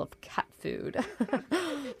bowl of cat food.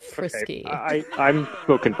 Frisky. Okay. I'm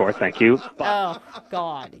spoken for, thank you. But... Oh,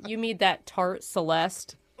 God. You mean that tart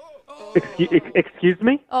Celeste? Excuse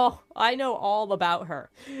me? Oh, I know all about her.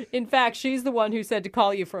 In fact, she's the one who said to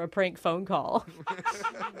call you for a prank phone call.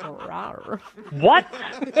 What?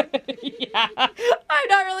 Yeah. I'm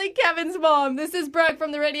not really Kevin's mom. This is Brooke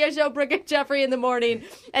from the radio show Brooke and Jeffrey in the Morning.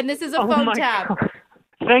 And this is a phone tap. God.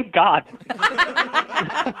 Thank God.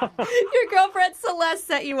 Your girlfriend Celeste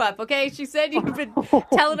set you up, okay? She said you've been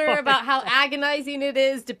telling her about how agonizing it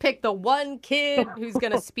is to pick the one kid who's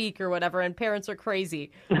going to speak or whatever, and parents are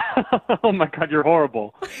crazy. Oh, my God, you're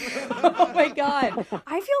horrible. Oh, my God.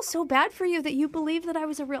 I feel so bad for you that you believe that I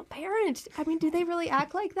was a real parent. I mean, do they really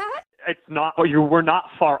act like that? It's not, we're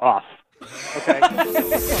not far off, okay?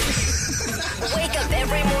 Wake up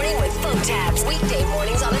every morning with phone taps. Weekday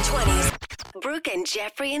mornings on the 20s. Brooke and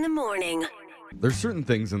Jeffrey in the Morning. There's certain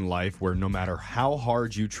things in life where no matter how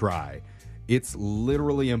hard you try, it's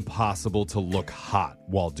literally impossible to look hot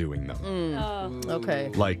while doing them. Okay.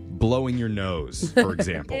 Like blowing your nose, for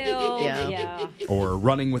example. Yeah. Or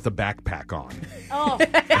running with a backpack on. Oh,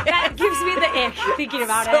 that gives me the ick thinking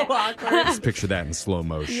about it. So awkward. Just picture that in slow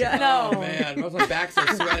motion. Yeah. Oh, man. My back's so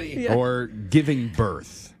sweaty. Or giving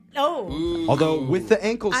birth. Oh. Although with the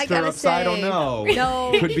ankle I gotta stirrups, I don't say, know.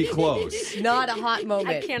 no. Could be close. Not a hot moment.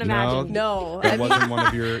 I can't imagine. No. That wasn't one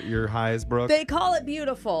of your highs, Brooke? They call it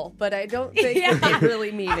beautiful, but I don't think they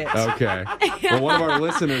really mean it. Okay. Well, one of our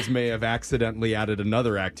listeners may have accidentally added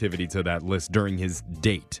another activity to that list during his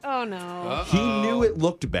date. Oh, no. He knew it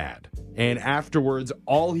looked bad. And afterwards,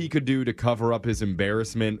 all he could do to cover up his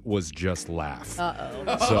embarrassment was just laugh.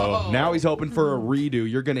 So now he's hoping for a redo.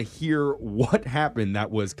 You're going to hear what happened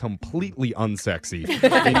that was completely unsexy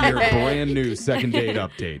in your brand new second date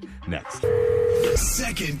update next.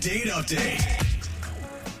 Second date update.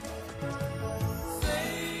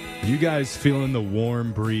 You guys feeling the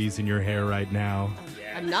warm breeze in your hair right now?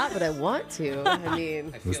 I'm not, but I want to. I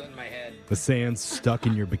mean, I feel it in my head. The sand stuck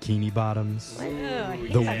in your bikini bottoms?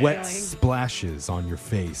 The wet splashes on your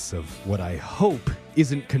face of what I hope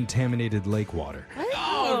isn't contaminated lake water.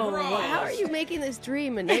 how are you making this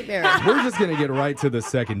dream a nightmare? We're just going to get right to the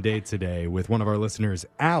second date today with one of our listeners,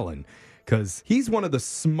 Alan, because he's one of the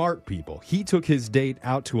smart people. He took his date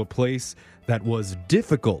out to a place that was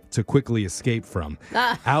difficult to quickly escape from,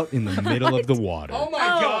 out in the middle of the water. Oh, my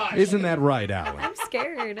gosh. Isn't that right, Alan? I'm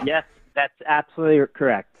scared. Yes, that's absolutely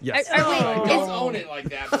correct. Yes. Don't own it like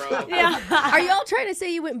that, bro. Yeah. Are you all trying to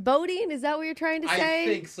say you went boating? Is that what you're trying to say? I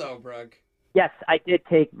think so, Brooke. Yes, I did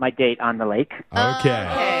take my date on the lake.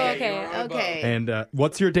 Okay. Okay. And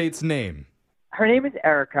what's your date's name? Her name is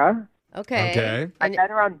Erica. Okay. I met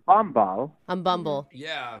her on Bumble. On Bumble.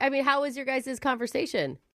 Yeah. I mean, how was your guys'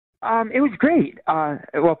 conversation? It was great.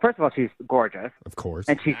 Well, first of all, she's gorgeous. Of course.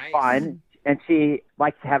 And she's fun. And she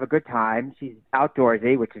likes to have a good time. She's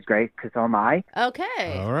outdoorsy, which is great, because so am I.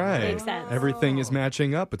 Okay. All right. Makes sense. Everything is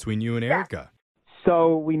matching up between you and Erica.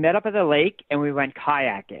 So we met up at the lake, and we went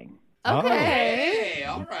kayaking. Okay. Hey,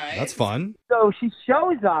 all right. That's fun. So she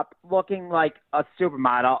shows up looking like a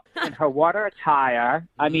supermodel in her water attire.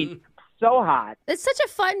 I mean, so hot. It's such a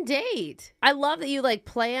fun date. I love that you like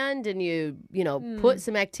planned and you put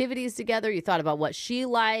some activities together. You thought about what she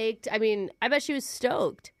liked. I mean, I bet she was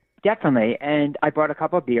stoked. Definitely. And I brought a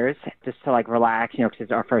couple of beers just to like relax, because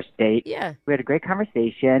it's our first date. Yeah. We had a great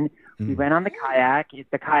conversation. We went on the kayak. It's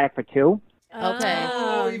the kayak for two. Okay.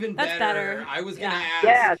 Oh, even That's better. I was going to ask.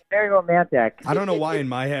 Yeah, it's very romantic. I don't know why in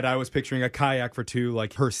my head I was picturing a kayak for two,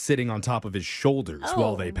 like her sitting on top of his shoulders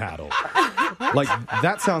while they paddle. Like,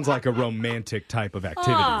 that sounds like a romantic type of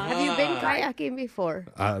activity. Have you been kayaking before?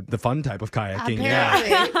 The fun type of kayaking,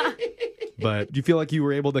 Apparently. But do you feel like you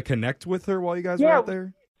were able to connect with her while you guys were out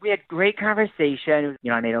there? We had great conversation.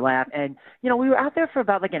 I made her laugh. And, we were out there for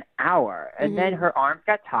about like an hour. And then her arms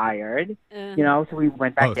got tired, so we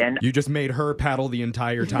went back in. You just made her paddle the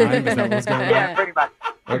entire time? Is that what was going on? Yeah, pretty much.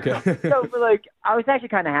 Okay. So, I was actually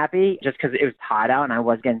kind of happy just because it was hot out and I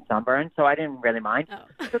was getting sunburned, so I didn't really mind.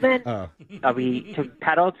 So then we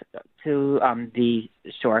paddled to the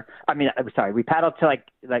shore. We paddled to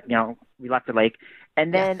we left the lake.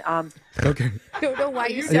 And then, okay. I don't know why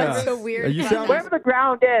you sound so weird. Wherever the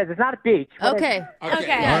ground is, it's not a beach. Okay.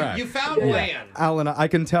 Okay. All right. You found land. Alan, I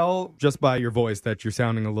can tell just by your voice that you're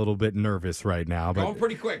sounding a little bit nervous right now. But Going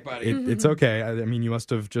pretty quick, buddy. it's okay. I mean, you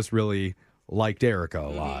must have just really liked Erica a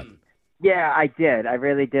lot. Yeah, I did. I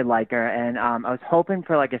really did like her. And I was hoping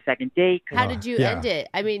for like a second date. How did you end it?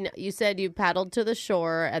 I mean, you said you paddled to the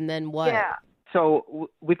shore and then what? Yeah. So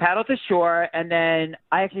we paddled to shore, and then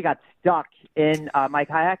I actually got stuck in my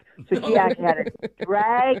kayak. So she actually had to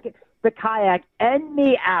drag the kayak and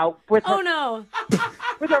me out with her,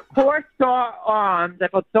 with her poor sore arms. I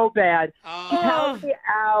felt so bad. She held me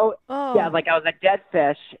out. Yeah, like I was a dead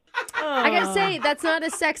fish. I gotta say, that's not a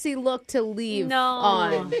sexy look to leave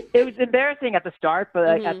on. It was embarrassing at the start,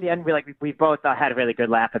 but at the end, we both had a really good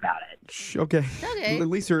laugh about it. Okay. At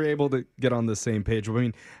least you're able to get on the same page. I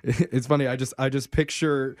mean, it's funny. I just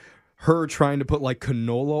picture her trying to put like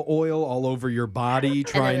canola oil all over your body,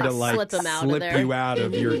 trying to like slip you out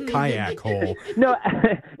of your kayak hole. No,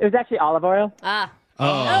 it was actually olive oil. Well,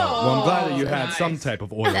 I'm glad that you had some type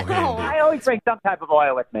of oil handy. I always bring some type of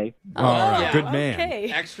oil with me. All right, good man.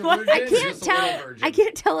 Extra virgin, I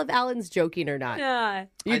can't tell if Alan's joking or not. Yeah.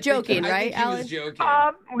 You're joking, right, I think Alan? he was joking.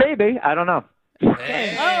 Maybe. I don't know.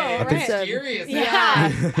 Hey, right. mysterious.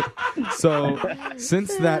 Yeah. So,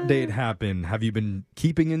 since that date happened, have you been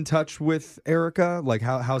keeping in touch with Erica? Like,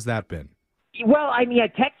 how's that been? Well, I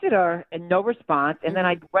texted her and no response, and then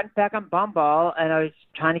I went back on Bumble and I was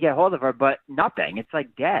trying to get hold of her, but nothing. It's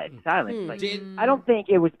like dead, silent. Like, I don't think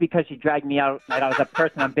it was because she dragged me out like I was a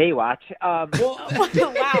person on Baywatch.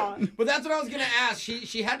 Wow. But that's what I was going to ask.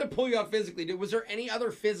 She had to pull you out physically. Was there any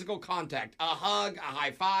other physical contact? A hug, a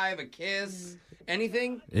high five, a kiss,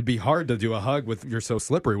 anything? It'd be hard to do a hug you're so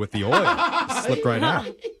slippery with the oil. Slip right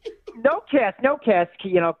out. No kiss,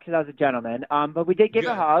 because I was a gentleman. But we did give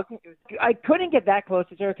a hug. I couldn't get that close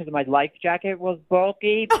to her because my life jacket was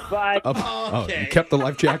bulky, but... You kept the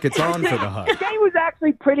life jackets on for the hug. The day was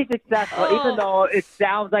actually pretty successful, even though it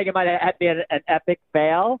sounds like it might have been an epic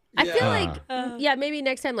fail. I feel like, maybe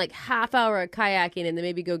next time, like half hour of kayaking and then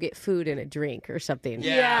maybe go get food and a drink or something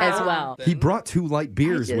as well. He brought 2 light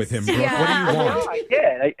beers with him, Brooke. What do you want?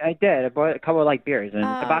 I did. I bought a couple of light beers and a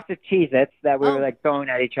box of Cheez-Its that we were like throwing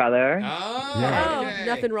at each other.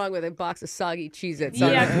 Nothing wrong with a box of soggy Cheez-Its.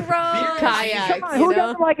 Gross. Kayak. Who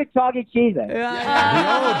doesn't like a soggy Cheez-It? We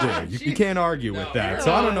all do. You can't argue with that.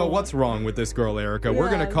 So I don't know what's wrong with this girl, Erica. We're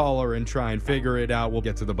going to call her and try and figure it out. We'll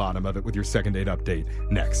get to the bottom of it with your second date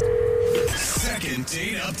update next. Second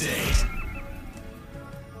date update.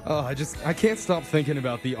 Oh, I can't stop thinking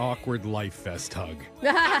about the awkward Life Vest hug.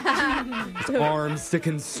 His arms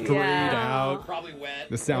sticking straight out. Probably wet.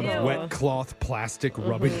 The sound of wet cloth plastic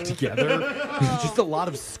rubbing together. Just a lot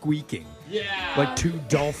of squeaking. Yeah. Like two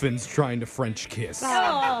dolphins trying to French kiss.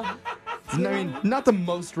 Oh. I mean, not the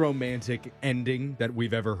most romantic ending that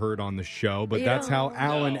we've ever heard on the show, but that's how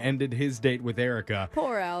Alan ended his date with Erica.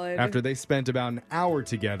 Poor Alan. After they spent about an hour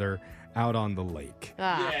together out on the lake.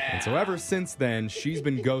 And so ever since then, she's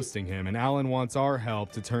been ghosting him, and Alan wants our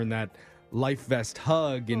help to turn that Life Vest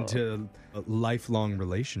hug into a lifelong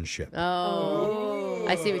relationship. Oh.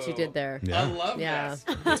 I see what you did there. Yeah. A love vest,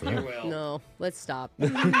 if you will. No, let's stop.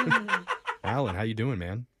 Alan, how you doing,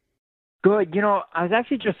 man? Good. You know, I was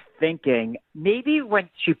actually just thinking, maybe when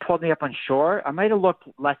she pulled me up on shore, I might have looked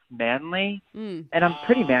less manly. And I'm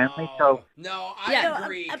pretty manly, so... No, I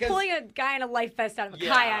agree. Pulling a guy in a life vest out of a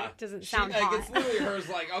kayak doesn't sound hot. It's literally hers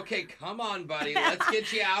like, okay, come on, buddy. Let's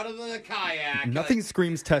get you out of the kayak. Nothing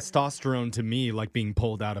screams testosterone to me like being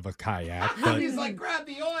pulled out of a kayak. But He's like, grab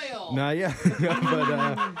the oil. nah, yeah. But,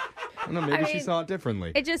 I don't know, maybe she saw it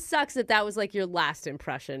differently. It just sucks that was like your last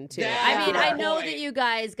impression, too. That's I mean, a I good know point. that you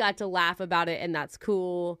guys got to laugh about it, and that's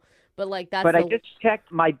cool. But like that's But I just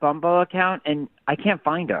checked my Bumble account, and I can't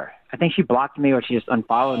find her. I think she blocked me or she just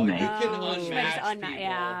unfollowed me. You can she makes unmatch it people.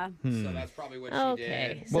 yeah. So that's probably what she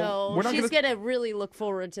okay. did. Well, So we're not she's gonna really look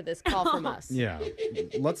forward to this call from us. Yeah.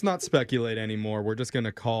 Let's not speculate anymore. We're just going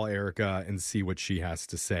to call Erica and see what she has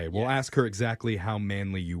to say. We'll ask her exactly how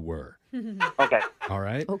manly you were. Okay. All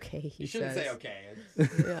right? Okay, he You shouldn't says. say okay.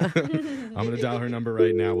 I'm going to dial her number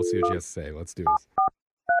right now. We'll see what she has to say. Let's do this.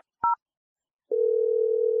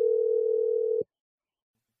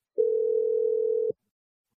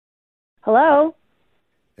 Hello?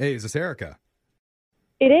 Hey, is this Erica?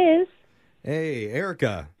 It is. Hey,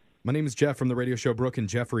 Erica. My name is Jeff from the radio show Brooke and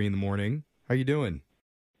Jeffrey in the Morning. How you doing?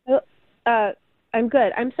 I'm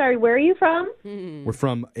good. I'm sorry, where are you from? We're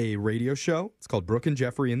from a radio show. It's called Brooke and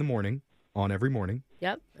Jeffrey in the Morning, on every morning.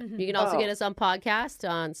 Yep. You can also get us on podcast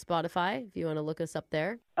on Spotify if you want to look us up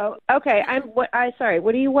there. Oh, okay. Sorry,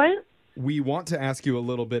 what do you want? We want to ask you a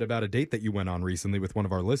little bit about a date that you went on recently with one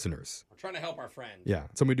of our listeners. We're trying to help our friend. Yeah,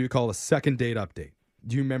 something we do call a second date update.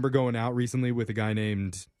 Do you remember going out recently with a guy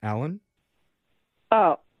named Alan?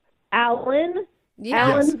 Oh, Alan? Yeah.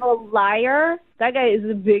 Alan's a liar? That guy is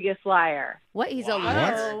the biggest liar. What? He's a What?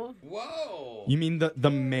 liar? Whoa. You mean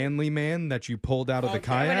the manly man that you pulled out of the I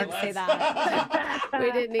kayak? wouldn't say that.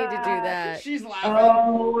 We didn't need to do that. She's laughing.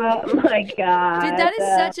 Oh, my God. Dude, that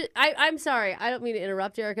is such a... I'm sorry. I don't mean to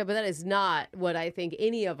interrupt, Erica, but that is not what I think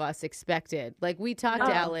any of us expected. Like, we talked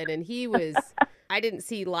to Alan, and he was... I didn't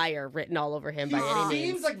see liar written all over him by any He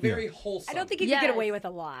means. seems like very wholesome. I don't think you could get away with a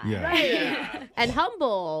lie. Yeah. Yeah. And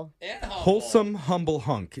humble. And humble. Wholesome, humble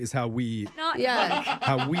hunk is how we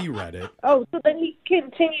read it. Oh, so then he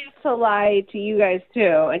continues to lie to you guys, too,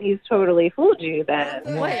 and he's totally fooled you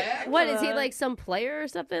then. What is he, like some player or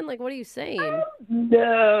something? Like, what are you saying?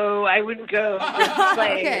 No, I wouldn't go this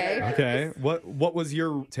way. Okay. What was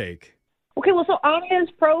your take? Okay, well, so on his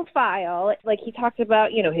profile, like, he talked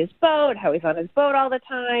about, his boat, how he's on his boat all the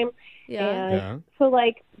time. Yeah. And so,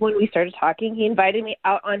 like, when we started talking, he invited me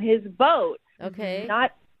out on his boat. Okay.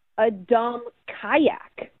 Not a dumb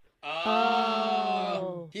kayak.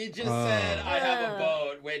 Oh. He just said, I have a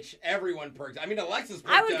boat, which everyone perked. I mean, Alexis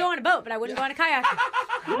perked I would up. go on a boat, but I wouldn't go on a kayak.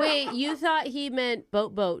 Wait, you thought he meant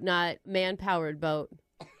boat, not man-powered boat.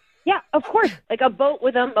 Yeah, of course. Like a boat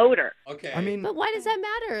with a motor. Okay. I mean, But why does that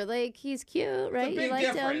matter? Like, he's cute, right? It's a You big liked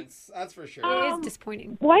him? difference. That's for sure. It is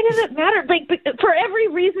disappointing. Why does it matter? Like, for every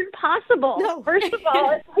reason possible. No. First of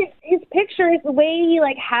all, it's like his pictures, the way he,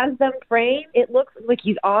 like, has them framed, it looks like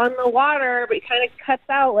he's on the water, but he kind of cuts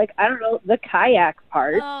out, like, I don't know, the kayak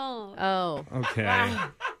part. Oh. okay.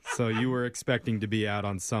 So you were expecting to be out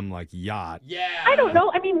on some, like, yacht. Yeah. I don't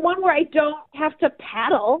know. I mean, one where I don't have to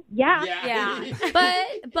paddle. Yeah. Yeah.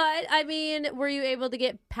 But I mean, were you able to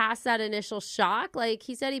get past that initial shock? Like,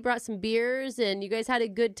 he said he brought some beers and you guys had a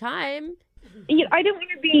good time. I didn't want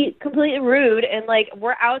to be completely rude, and, like,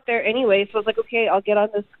 we're out there anyway, so I was like, okay, I'll get on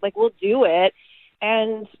this, like, we'll do it.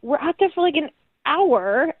 And we're out there for, like, an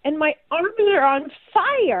hour, and my arms are on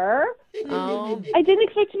fire. Oh. I didn't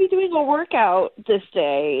expect to be doing a workout this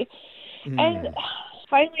day. And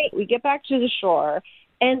finally, we get back to the shore,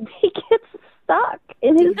 and he gets stuck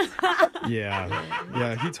in his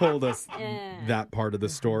Yeah, he told us that part of the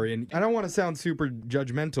story. And I don't want to sound super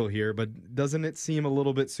judgmental here, but doesn't it seem a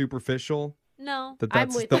little bit superficial? No.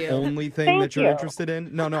 That's with the you. only thing Thank that you're you. interested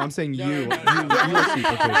in? No, I'm saying you. You I'm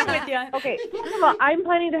with you. Okay, first of all, I'm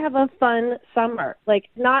planning to have a fun summer, like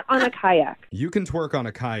not on a kayak. You can twerk on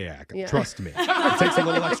a kayak. Yeah. Trust me. It takes a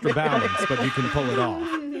little extra balance, but you can pull it off.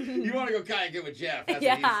 You want to go kayaking with Jeff? That's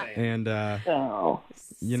Yeah. what he's saying. And Oh,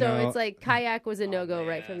 you so know, it's like kayak was a no-go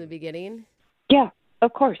right from the beginning. yeah,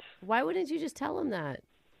 of course. Why wouldn't you just tell him that?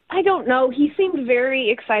 I don't know. He seemed very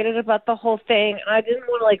excited about the whole thing, and I didn't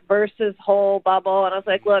want to like burst his whole bubble. And I was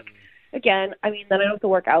like, look, again, I mean, then I don't have to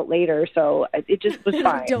work out later, so it just was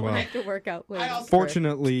fine. Don't Well, have to work out later.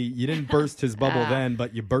 fortunately, you didn't burst his bubble then,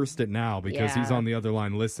 but you burst it now because he's Yeah. on the other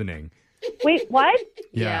line listening. Wait, what?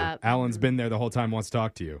 Yeah. Alan's been there the whole time, wants to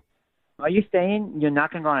talk to you. Are you saying you're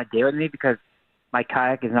not going to go on a date with me because my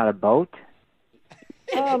kayak is not a boat?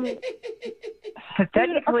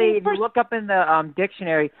 Technically, if you look up in the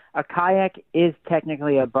dictionary, a kayak is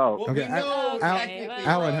technically a boat. Well, Okay, we know technically,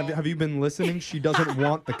 Alan, bro. have you been listening? She doesn't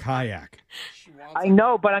want the kayak. She wants I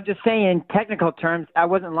know, but I'm just saying, in technical terms, I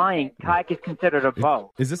wasn't lying. Kayak is considered a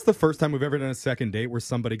boat. Is this the first time we've ever done a second date where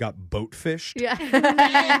somebody got boat fished? Yeah.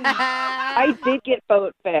 I did get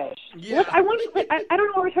boat fish. Yeah. Look, I want. I don't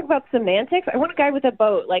know why we're talking about semantics. I want a guy with a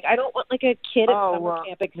boat. Like, I don't want like a kid at summer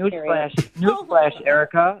camp experience. Newsflash,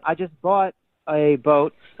 Erica. I just bought a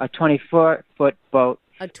boat, a 24-foot boat,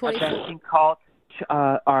 A a 24. thing called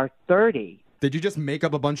R30. Did you just make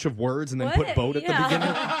up a bunch of words and then What? put boat at the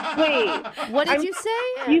Yeah. beginning? Wait, What did you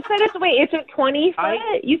say? you said it's it's a 20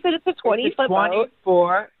 foot. You said it's a 20-foot boat.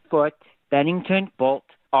 24-foot Bennington Bolt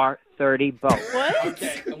R30 boat. What?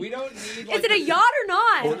 Okay, we don't need. Is it a yacht or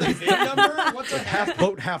not? Or the VIN number? What's a Half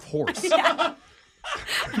boat, half horse.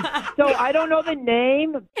 So I don't know the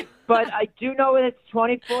name, but I do know it's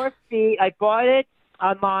 24 feet. I bought it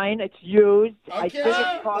online. It's used. I Okay. think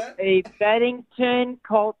it's called a Bennington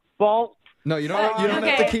Colt Bolt. No, you don't have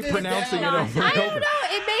to Okay. keep pronouncing it over I and don't over. know.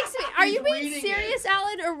 It makes me. Are you being reading serious,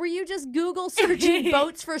 Alan, or were you just Google searching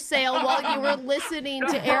boats for sale while you were listening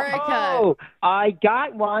to Erica? Oh, I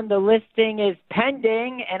got one. The listing is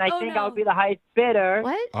pending, and I Oh, think no. I'll be the highest bidder.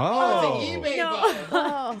 What? Oh, eBay No. boat.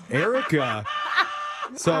 Oh. Erica.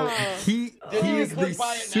 So he is the Click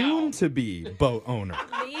buy it now. soon-to-be boat owner.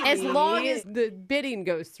 As long as the bidding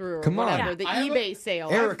goes through, or Come on. whatever, the I have a- eBay sale.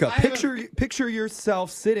 Erica, I have picture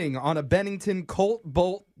yourself sitting on a Bennington Colt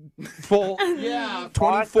Bolt full Yeah.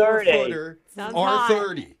 24-footer Sounds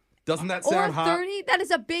R30. Doesn't that Or sound hot? 30? That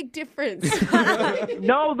is a big difference.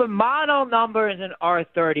 No, the model number is an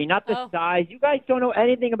R30, not the Oh. size. You guys don't know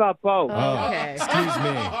anything about boats. Oh, Okay. excuse me.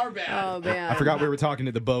 Our bad. Oh, man. I forgot we were talking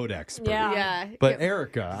to the boat expert. Yeah. Yeah. But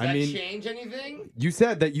Erica, Does I that mean, change anything? you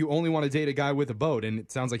said that you only want to date a guy with a boat, and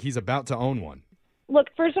it sounds like he's about to own one. Look,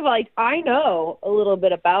 first of all, I know a little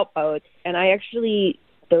bit about boats, and I actually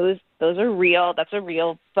those are real. That's a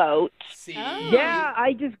real boat. See. Yeah,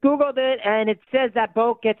 I just Googled it, and it says that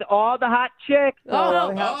boat gets all the hot chicks. So Oh.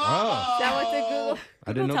 we have- Oh. Is that what the Google?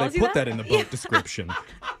 I didn't know tells they you put that in the boat description.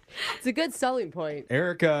 It's a good selling point.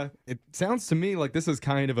 Erica, it sounds to me like this is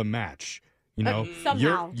kind of a match. You know,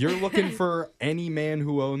 Somehow. you're looking for any man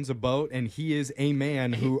who owns a boat, and he is a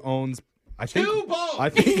man who owns, I think, Two boats. I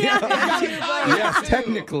think, yes, Two.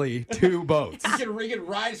 technically, 2 boats. You can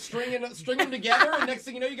ride, string them together, and next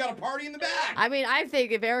thing you know, you got a party in the back. I mean, I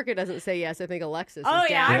think if Erica doesn't say yes, I think Alexis Oh, is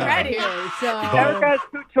yeah, down I'm right ready. here. So, Erica has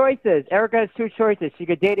 2 choices. Erica has 2 choices. She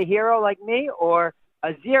could date a hero like me or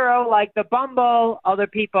a zero like the Bumble other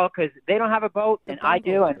people because they don't have a boat and I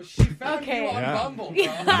do. And She found Okay. you on Yeah. Bumble,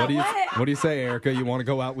 bro. What do you say, Erica? You want to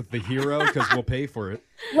go out with the hero because we'll pay for it?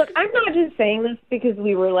 Look, I'm not just saying this because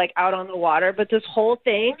we were like out on the water, but this whole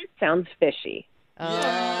thing sounds fishy.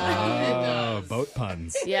 Oh, boat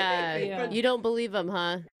puns. yeah, you don't believe him,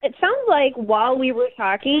 huh? It sounds like while we were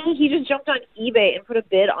talking, he just jumped on eBay and put a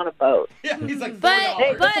bid on a boat. Yeah, he's like $4. But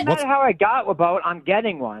hey, doesn't matter how I got a boat, I'm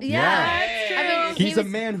getting one. yeah, I mean, He's a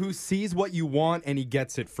man who sees what you want and he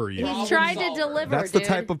gets it for you. He's trying to deliver. That's dude. the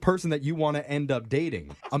type of person that you want to end up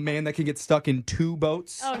dating. A man that can get stuck in 2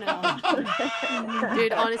 boats. Oh, no.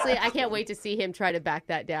 Dude, honestly, I can't wait to see him try to back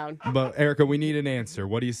that down. But Erica, we need an answer.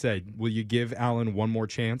 What do you say? Will you give Alan one more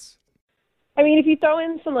chance? I mean, if you throw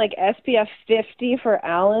in some like SPF 50 for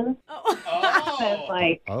Alan, then Oh,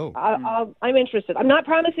 like Oh. I'm interested. I'm not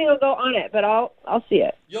promising I'll go on it, but I'll see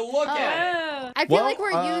it. you'll look at it. I feel Well, like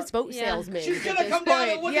we're used boat yeah. salesmen. She's at gonna this come down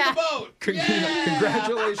and point. look yeah. at the boat.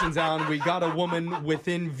 Congratulations, Alan. We got a woman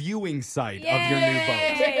within viewing sight of your new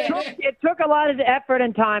boat. It took a lot of effort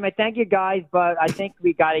and time. I thank you guys, but I think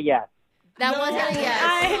we got a yes. That wasn't a yes.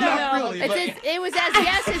 I Not know. really, It was as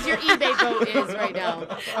yes as your eBay vote is right now.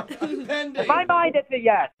 Pending. In my mind, it's a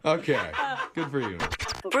yes. Okay. Good for you.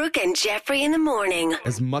 Brooke and Jeffrey in the morning.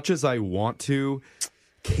 As much as I want to,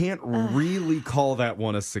 can't really call that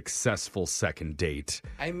one a successful second date.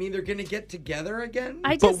 I mean, they're gonna get together again.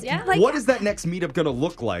 I But just what is that next meetup going to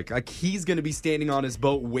look like? Like, he's going to be standing on his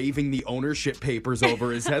boat waving the ownership papers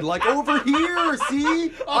over his head like, over here,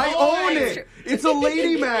 see? I own it. It's a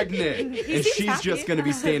lady magnet. And she's just going to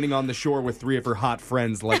be standing on the shore with 3 of her hot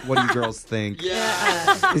friends like, what do you girls think?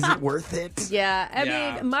 Yeah. Is it worth it? Yeah, I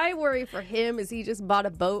Yeah. mean, my worry for him is he just bought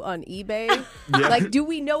a boat on eBay. Yeah. Like, do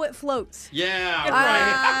we know it floats? Yeah.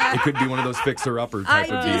 Right. It could be one of those fixer-upper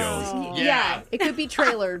type of deals. Yeah. It could be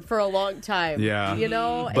trailered for a long time. Yeah. You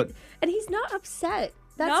know? But- and he's not upset.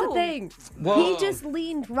 That's the No. thing. Well- he just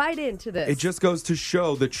leaned right into this. It just goes to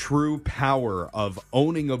show the true power of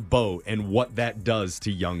owning a boat and what that does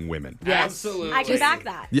to young women. Absolutely. I can back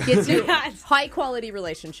that. gets you high quality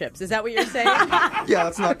relationships. Is that what you're saying? Yeah,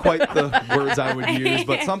 that's not quite the words I would use,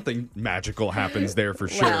 but something magical happens there for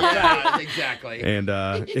sure. Yeah, exactly. And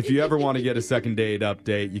if you ever want to get a second date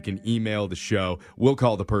update, you can email the show. We'll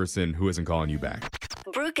call the person who isn't calling you back.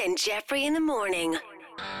 Brooke and Jeffrey in the morning.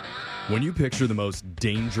 When you picture the most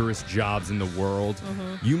dangerous jobs in the world,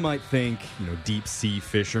 you might think, deep sea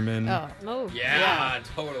fishermen, Yeah,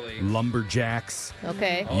 totally. lumberjacks,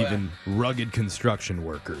 Okay. even rugged construction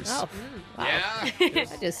workers. Oh, wow. Yeah.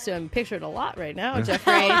 I just pictured a lot right now,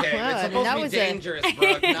 Jeffrey. Okay, Wow, it's I mean, supposed that to be was dangerous,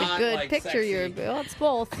 Brooke, a not good like picture. sexy. Well, it's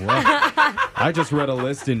both. Well, I just read a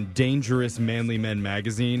list in Dangerous Manly Men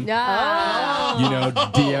magazine.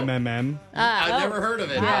 DMMM. I've never heard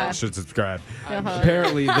of it. You should subscribe.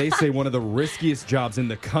 Apparently, they say one of the riskiest jobs in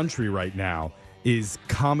the country right now is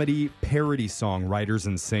comedy parody song writers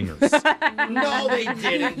and singers. No, they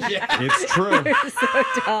didn't, Jeff. It's true. So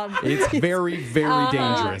dumb. It's very, very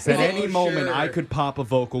dangerous. At any Oh, moment, sure. I could pop a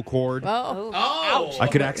vocal cord. Oh. I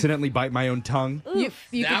could accidentally bite my own tongue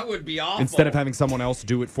That would be awful. instead of having someone else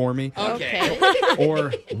do it for me. Okay.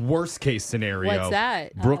 Or worst case scenario, What's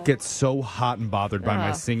that? Brooke gets so hot and bothered by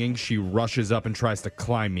my singing, she rushes up and tries to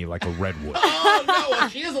climb me like a redwood. Oh, no. Well,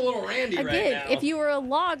 she is a little randy right Again, now. if you were a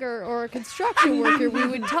logger or a construction worker, we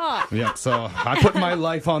would talk. Yep, so I put my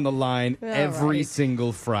life on the line every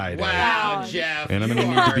single Friday. Wow, Jeff. And I'm you going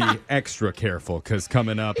to need are- to be extra careful because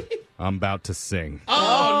coming up, I'm about to sing.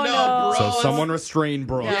 Oh, no, bro. So someone restrain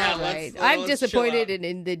Brooke. Yeah, Right. let's I'm chill disappointed out.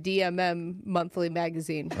 in the DMM monthly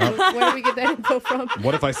magazine. Where do we get that info from?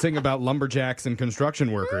 What if I sing about lumberjacks and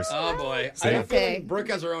construction workers? Oh, boy. See? I have a feeling Okay. Brooke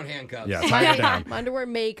has her own handcuffs. Yeah, tie it down. My underwear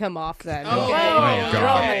may come off then. Oh, Okay. Oh,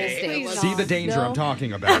 God. okay. See the danger No. I'm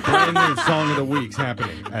talking about. Brand new Song of the Week's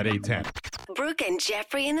happening at 8:10. Brooke and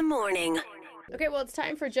Jeffrey in the morning. Okay, well, it's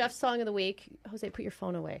time for Jeff's Song of the Week. Jose, put your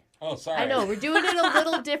phone away. Oh, sorry. I know, we're doing it a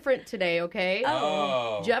little different today, okay?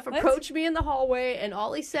 Oh. Jeff approached me in the hallway, and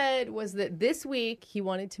all he said was that this week he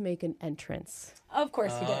wanted to make an entrance. Of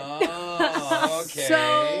course he did. Oh, okay.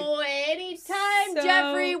 So anytime, So-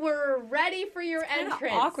 Jeffrey, we're ready for your Kinda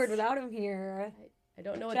entrance. awkward without him here. I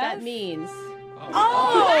don't know what Jeff? that means.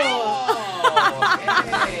 Oh,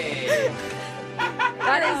 okay.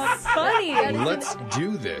 That is funny. Let's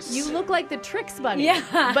do this. You look like the Trix Bunny. Yeah.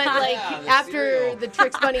 But like Yeah, the after cereal. the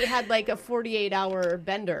Trix Bunny had like a 48-hour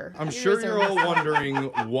bender. I'm sure you're all wondering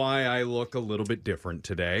why I look a little bit different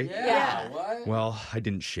today. Yeah. What? Well, I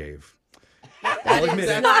didn't shave. That I'll is admit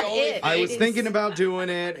it. not the only it. I was It is- thinking about doing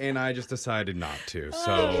it, and I just decided not to.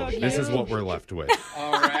 So this is what we're left with.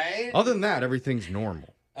 All right. Other than that, everything's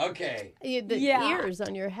normal. Okay. The Yeah. ears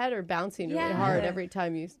on your head are bouncing really Yeah. hard every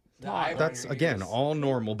time you talk. That's, again, all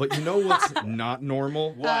normal. But you know what's not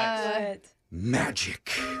normal? What?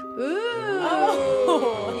 Magic.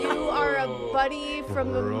 Ooh. You are a buddy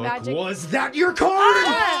from the Brooke, magic. was that your card?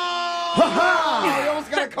 I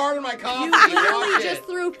almost got a card in my coffee. You Watch literally it. just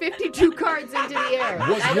threw 52 cards into the air.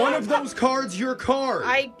 Was one of those cards your card?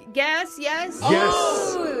 I guess, yes. Yes.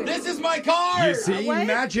 Oh, this is my card. You see, What?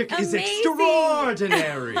 magic is Amazing.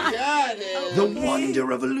 extraordinary. Yeah, it is. The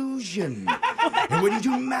wonder of illusion. And when you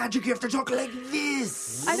do magic, you have to talk like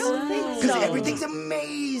this. I don't think so. Because everything's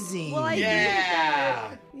amazing. Well, I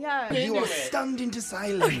Yeah. yeah. you are into it. stunned into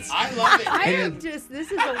silence. I love it. I And- am just,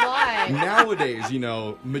 this is a lie. Nowadays,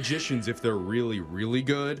 magicians, if they're really, really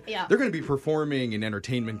good, Yeah. they're going to be performing in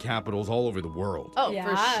entertainment capitals all over the world. Oh, Yeah.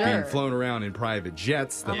 for Being sure. flown around in private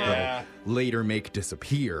jets that Yeah. they'll later make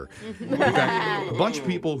disappear. In fact, a bunch of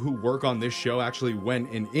people who work on this show actually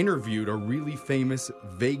went and interviewed a really famous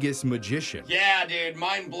Vegas magician. Yeah, dude,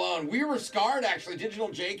 mind blown. We were scarred, actually. Digital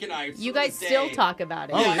told Jake and I. You guys still talk about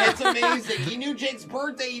it. Yeah, it's amazing. He knew Jake's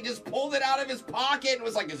birthday. He just pulled it out of his pocket and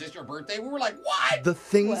was like, "Is this your birthday?" We were like, "What?" The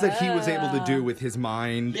things that he was able to do with his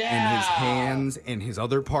mind and his hands and his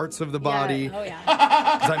other parts of the body. Oh,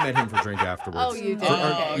 yeah. Because I met him for a drink afterwards. Oh, you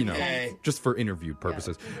did? You know, just for interview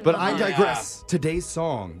purposes. But I digress. Today's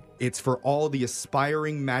song, it's for all the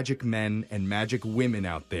aspiring magic men and magic women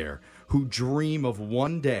out there who dream of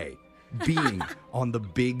one day being on the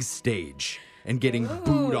big stage and getting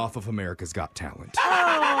booed off of America's Got Talent.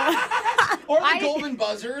 Or the golden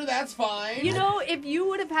buzzer, that's fine. You know, if you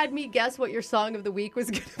would have had me guess what your song of the week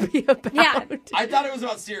was going to be about. Yeah. I thought it was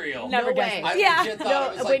about cereal. No way. I legit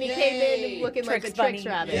thought it was when like, he came in looking like the Trix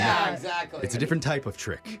Rabbit. Yeah, exactly. It's a different type of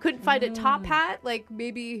trick. You couldn't find a top hat? Like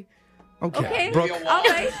maybe... Okay, Brooke, all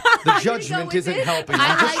right. the judgment isn't helping.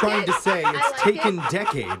 I'm just trying to say it's taken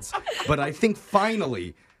decades, but I think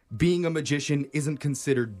finally being a magician isn't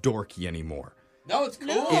considered dorky anymore. No, it's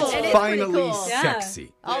cool. It's finally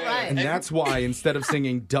sexy. All right. And that's why instead of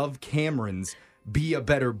singing Dove Cameron's Be a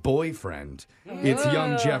Better Boyfriend, it's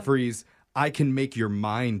Young Jeffrey's I Can Make Your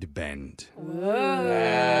Mind Bend.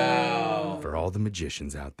 Wow. For all the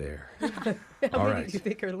magicians out there. How many do you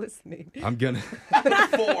think are listening? I'm gonna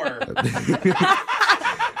 4.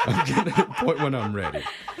 I'm gonna point when I'm ready.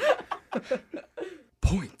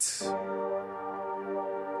 Points.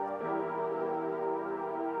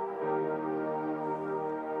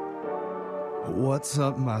 What's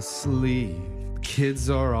up my sleeve? Kids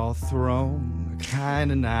are all thrown,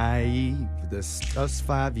 kinda naive. The stuff's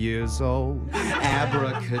 5 years old.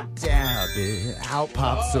 Abracadabra, out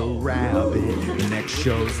pops a rabbit. The next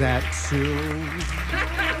show's at 2.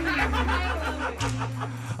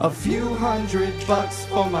 A few $100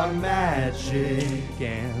 for my magic,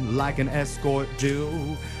 and like an escort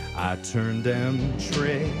do, I turn them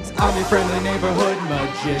tricks. I'm your friendly neighborhood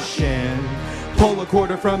magician. Pull a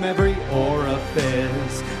quarter from every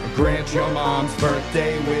orifice. Grant your mom's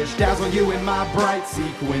birthday wish. Dazzle you in my bright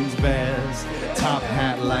sequins vest. Top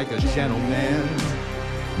hat like a gentleman.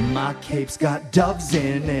 My cape's got doves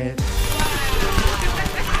in it.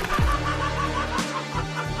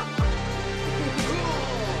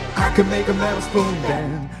 I can make a metal spoon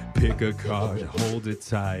bend. Pick a card, hold it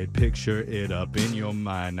tight, picture it up in your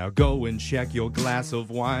mind. Now go and check your glass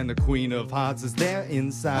of wine. The Queen of Hearts is there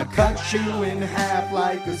inside. Cut you in half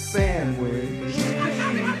like a sandwich.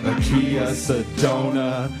 A Kia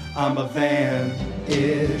Sedona, I'm a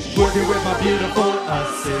van-ish. Working with my beautiful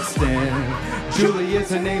assistant. Julie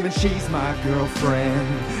is her name and she's my girlfriend.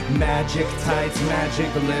 Magic tights,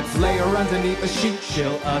 magic lips. Lay her underneath a sheet,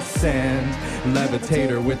 she'll ascend.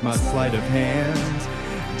 Levitate her with my sleight of hand.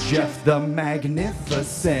 Jeff the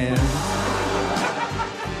Magnificent.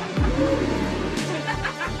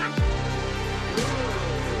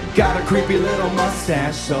 Got a creepy little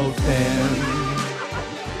mustache so thin.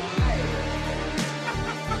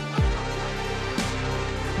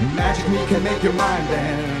 Magic me can make your mind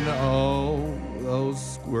bend. Oh, those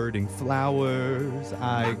squirting flowers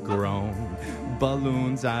I've grown.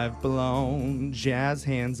 Balloons I've blown, jazz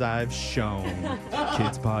hands I've shown,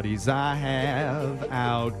 kids parties I have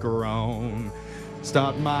outgrown.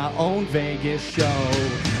 Start my own Vegas show.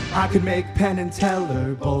 I could make Penn and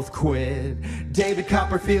Teller both quit. David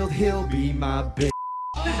Copperfield, he'll be my bitch.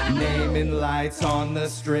 Naming lights on the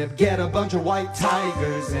strip. Get a bunch of white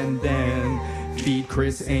tigers and then feed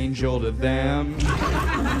Chris Angel to them.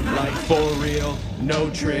 Like for real, no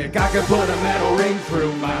trick. I could put a metal ring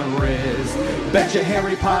through my wrist. Betcha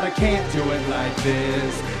Harry Potter can't do it like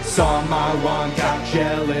this. Saw my wand, got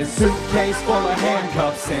jealous. Suitcase full of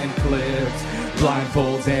handcuffs and clips.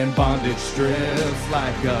 Blindfolds and bondage strips.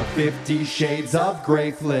 Like a 50 Shades of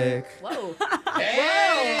Grey flick. Whoa.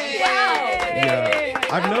 Hey! Wow. Yeah.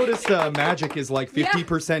 I've noticed magic is like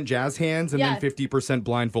 50% jazz hands and then 50%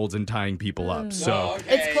 blindfolds and tying people up. So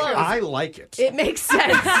It's close. I like it. It makes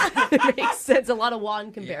sense. It makes sense. A lot of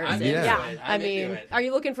wand comparison. Yeah. I mean, are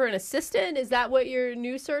you looking for an assistant? Is that what your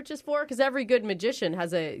new search is for? Because every good magician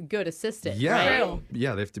has a good assistant. Yeah. Right?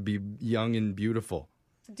 Yeah, they have to be young and beautiful.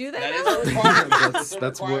 Do they? That now? is a requirement.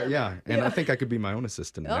 That's what, yeah. And I think I could be my own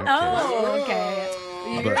assistant in that case. Oh, okay.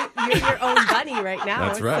 You're your own bunny right now.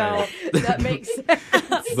 That's right. So that makes sense.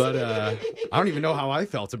 But I don't even know how I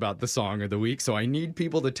felt about the song of the week, so I need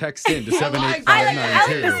people to text in to I like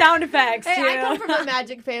 78592. the sound effects, too. Hey, I come from a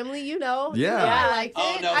magic family, you know. Yeah. I liked it.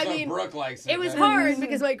 Oh, no, I so mean, Brooke likes it. it was then. hard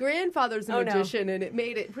because my grandfather's a Oh, no. magician, and it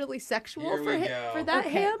made it really sexual Here for we him, go. for that Okay.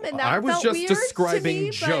 him, and that I was felt just weird describing to me,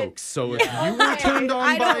 but- jokes, so if you were turned on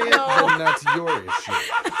I by don't it, know. then that's your issue.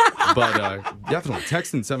 But definitely,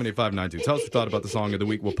 text in 78592. Tell us your thought about the song of the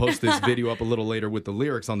week. We'll post this video up a little later with the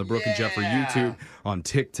lyrics on the Brooke and Jeffrey YouTube, on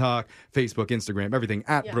TikTok, Facebook, Instagram, everything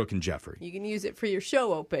at Brooke and Jeffrey. You can use it for your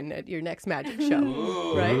show open at your next magic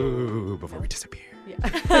show, right? Ooh, before we disappear. Yeah.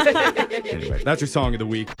 Anyway, that's your song of the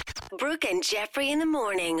week. Brooke and Jeffrey in the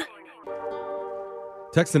morning.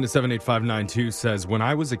 Text into 78592 says, when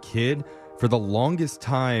I was a kid, for the longest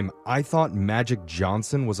time, I thought Magic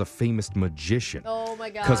Johnson was a famous magician. Oh my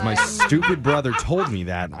God. Because my stupid brother told me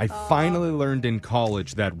that. I finally learned in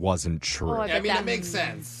college that wasn't true. Oh, I mean, it makes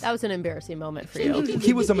sense. That was an embarrassing moment for you.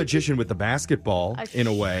 He was a magician with the basketball, in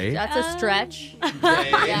a way. That's a stretch.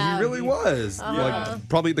 He really was. Uh-huh. Like,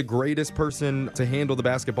 probably the greatest person to handle the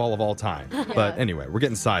basketball of all time. But anyway, we're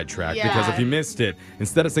getting sidetracked because if you missed it,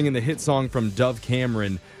 instead of singing the hit song from Dove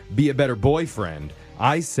Cameron, Be a Better Boyfriend,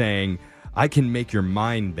 I sang I Can Make Your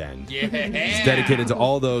Mind Bend. Yeah. It's dedicated to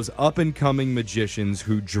all those up-and-coming magicians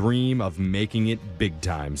who dream of making it big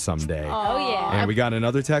time someday. Oh, yeah. And we got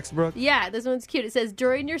another text, Brooke? Yeah, this one's cute. It says,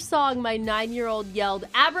 during your song, my 9-year-old yelled,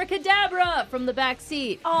 abracadabra, from the back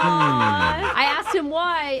seat. I asked him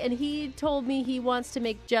why, and he told me he wants to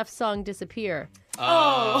make Jeff's song disappear.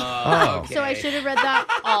 Okay. So I should have read that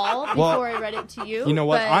all before I read it to you. You know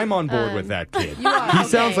what? but, I'm on board with that kid. You are, He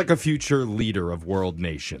sounds okay. like a future leader of world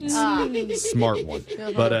nations. Smart one.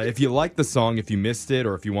 But if you like the song, if you missed it,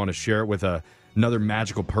 or if you want to share it with another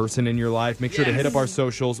magical person in your life, make sure to hit up our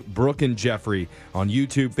socials, Brooke and Jeffrey, on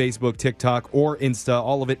YouTube, Facebook, TikTok, or Insta.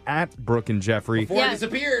 All of it at Brooke and Jeffrey. Before it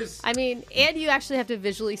disappears. I mean, and you actually have to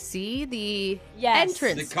visually see the Yes.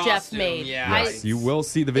 entrance The Jeff costume, made. yeah. Yes, you will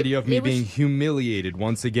see the video of me it was- being humiliated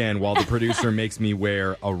once again while the producer makes me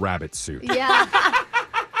wear a rabbit suit. Yeah.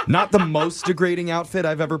 Not the most degrading outfit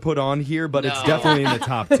I've ever put on here, but it's definitely in the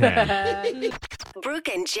top 10. Brooke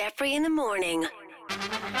and Jeffrey in the morning.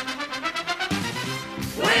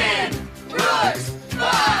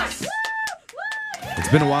 It's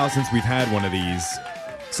been a while since we've had one of these.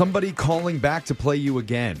 Somebody calling back to play you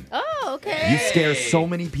again. Oh, okay. You scare so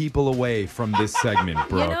many people away from this segment,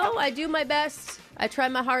 Brooke. You know, I do my best. I try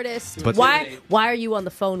my hardest. But- why are you on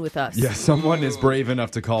the phone with us? Yeah, someone is brave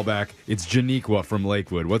enough to call back. It's Janiqua from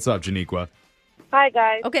Lakewood. What's up, Janiqua? Hi,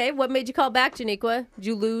 guys. Okay, what made you call back, Janiqua? Did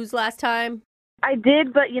you lose last time? I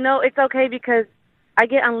did, but it's okay because I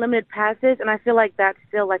get unlimited passes, and I feel like that's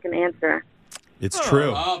still like an answer. It's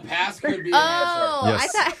true. Oh, pass could be an Oh, Yes. I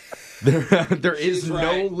thought... There is She's no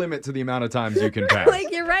right. limit to the amount of times you can pass.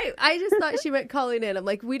 Like, you're right. I just thought she meant calling in. I'm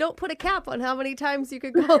like, we don't put a cap on how many times you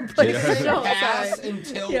could call and play the answer. show. Pass Sorry.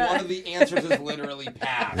 until Yeah. one of the answers is literally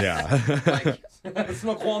pass. Yeah. Like,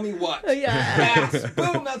 Snoqualmie what? Yeah. Pass.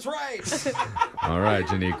 Boom, that's right. All right,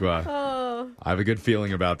 Janiqua. Oh. I have a good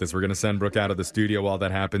feeling about this. We're going to send Brooke out of the studio while that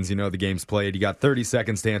happens. You know the game's played. You got 30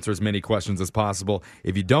 seconds to answer as many questions as possible.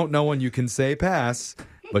 If you don't know one, you can say pass,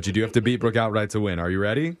 but you do have to beat Brooke outright to win. Are you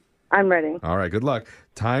ready? I'm ready. All right, good luck.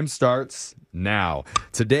 Time starts now.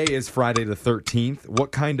 Today is Friday the 13th.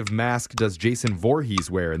 What kind of mask does Jason Voorhees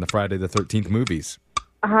wear in the Friday the 13th movies?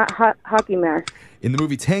 A hockey mask. In the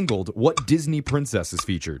movie Tangled, what Disney princess is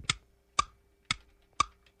featured?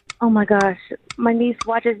 Oh my gosh, my niece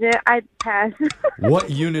watches it. I pass. What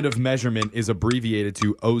unit of measurement is abbreviated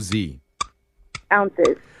to OZ?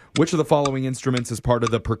 Ounces. Which of the following instruments is part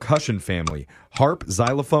of the percussion family? Harp,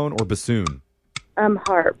 xylophone, or bassoon?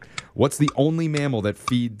 Harp. What's the only mammal that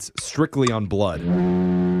feeds strictly on blood?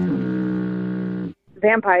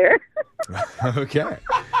 Vampire. Okay.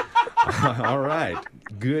 All right.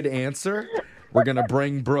 Good answer. We're going to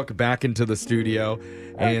bring Brooke back into the studio.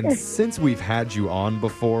 And since we've had you on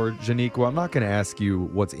before, Janiqua, I'm not going to ask you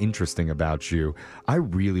what's interesting about you. I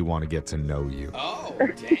really want to get to know you. Oh,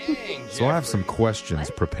 dang. So I have some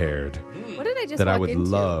questions prepared What did I just that I walk would into?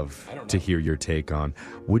 love to hear your take on.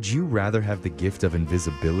 Would you rather have the gift of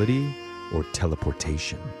invisibility or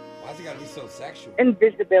teleportation? Why's it got to be so sexual?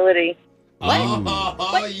 Invisibility. What? Oh,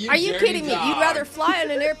 What? Are you dirty kidding me? dog. You'd rather fly on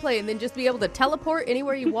an airplane than just be able to teleport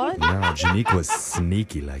anywhere you want? No, Janiqua's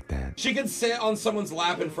sneaky like that. She could sit on someone's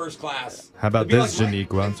lap in first class. How about It'd be this, like, my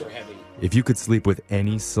Janiqua? pants are heavy. If you could sleep with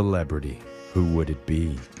any celebrity, who would it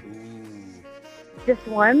be? Just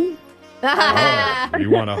one? You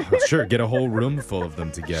want to, sure, get a whole room full of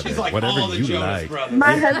them together. She's like Whatever all the you Jonas like. Brothers.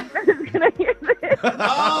 My husband is going to hear this.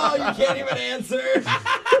 Oh, you can't even answer.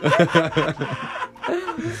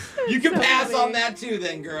 You can pass on that too,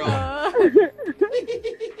 then, girl.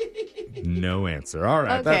 No answer. All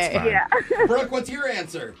right, Okay. that's fine. Yeah. Brooke, what's your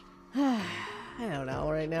answer? I don't know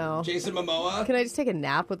right now. Jason Momoa? Can I just take a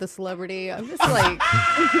nap with a celebrity? I'm just like,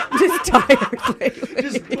 just tired lately.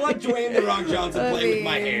 Just let Dwayne The Rock Johnson play with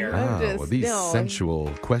my hair. Well, these sensual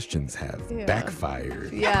questions have backfired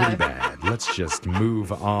pretty bad. Let's just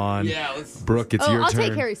move on. Yeah, let's. Brooke, it's your I'll turn.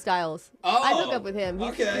 take Harry Styles. I hook up with him.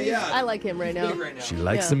 Okay, yeah. I like him right now. She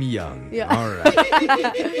likes him young. Yeah. All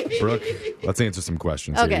right. Brooke, let's answer some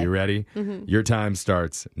questions Okay. here. You ready? Mhm. Your time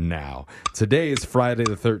starts now. Today is Friday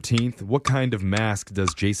the 13th. What kind of mask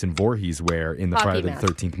does Jason Voorhees wear in the Hockey Friday mask. the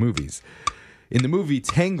 13th movies? In the movie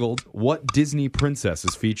Tangled, what Disney princess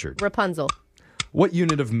is featured? Rapunzel. What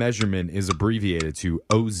unit of measurement is abbreviated to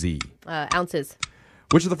OZ? Ounces.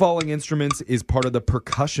 Which of the following instruments is part of the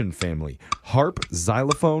percussion family? Harp,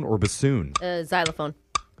 xylophone, or bassoon? Xylophone.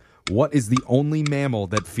 What is the only mammal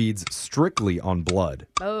that feeds strictly on blood?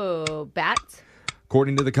 Oh, bat.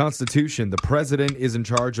 According to the Constitution, the president is in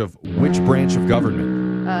charge of which branch of government?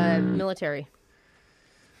 Military.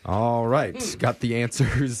 All right, got the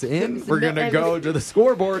answers in. We're going to go to the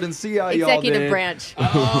scoreboard and see how y'all Executive did branch.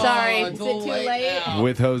 Sorry. Is it too late?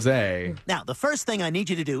 with Jose Now, the first thing I need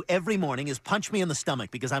you to do every morning is punch me in the stomach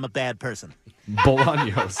because I'm a bad person.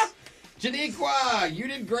 Bolaños. Janiqua, you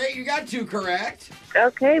did great. You got 2 correct.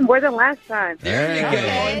 Okay, more than last time. There you go. Okay, it's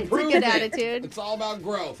a good Improvement. attitude. It's all about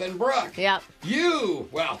growth. And Brooke, Yep. you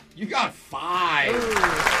got 5.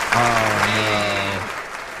 Oh, no.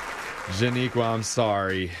 Janiqua, I'm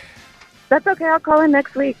sorry. That's okay. I'll call in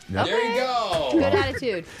next week. Yep. There you go. Good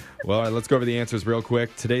attitude. Well, all right, let's go over the answers real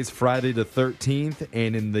quick. Today's Friday the 13th,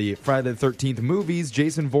 and in the Friday the 13th movies,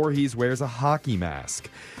 Jason Voorhees wears a hockey mask.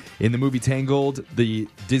 In the movie Tangled, the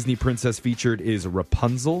Disney princess featured is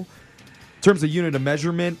Rapunzel. In terms of unit of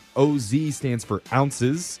measurement, OZ stands for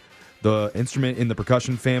ounces. The instrument in the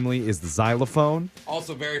percussion family is the xylophone.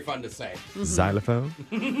 Also very fun to say. Xylophone.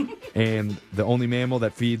 And the only mammal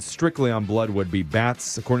that feeds strictly on blood would be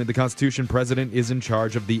bats. According to the Constitution, president is in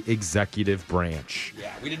charge of the executive branch.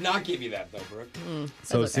 Yeah, we did not give you that, though, Brooke.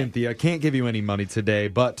 So, Cynthia, can't give you any money today,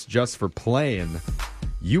 but just for playing,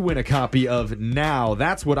 you win a copy of Now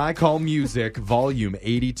That's What I Call Music, Volume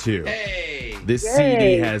 82. Hey! This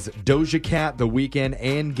CD has Doja Cat, The Weeknd,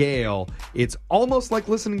 and Gayle. It's almost like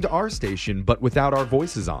listening to our station, but without our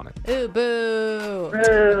voices on it. Ooh, boo. Wait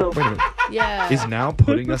a minute. Yeah. Is Now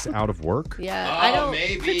putting us out of work? Yeah. I don't.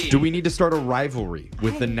 Maybe. Do we need to start a rivalry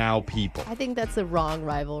with the Now people? I think that's the wrong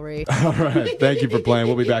rivalry. All right. Thank you for playing.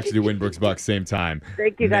 We'll be back to do Winbrooks Bucks same time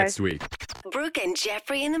Thank you, guys. next week. Brooke and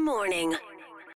Jeffrey in the morning.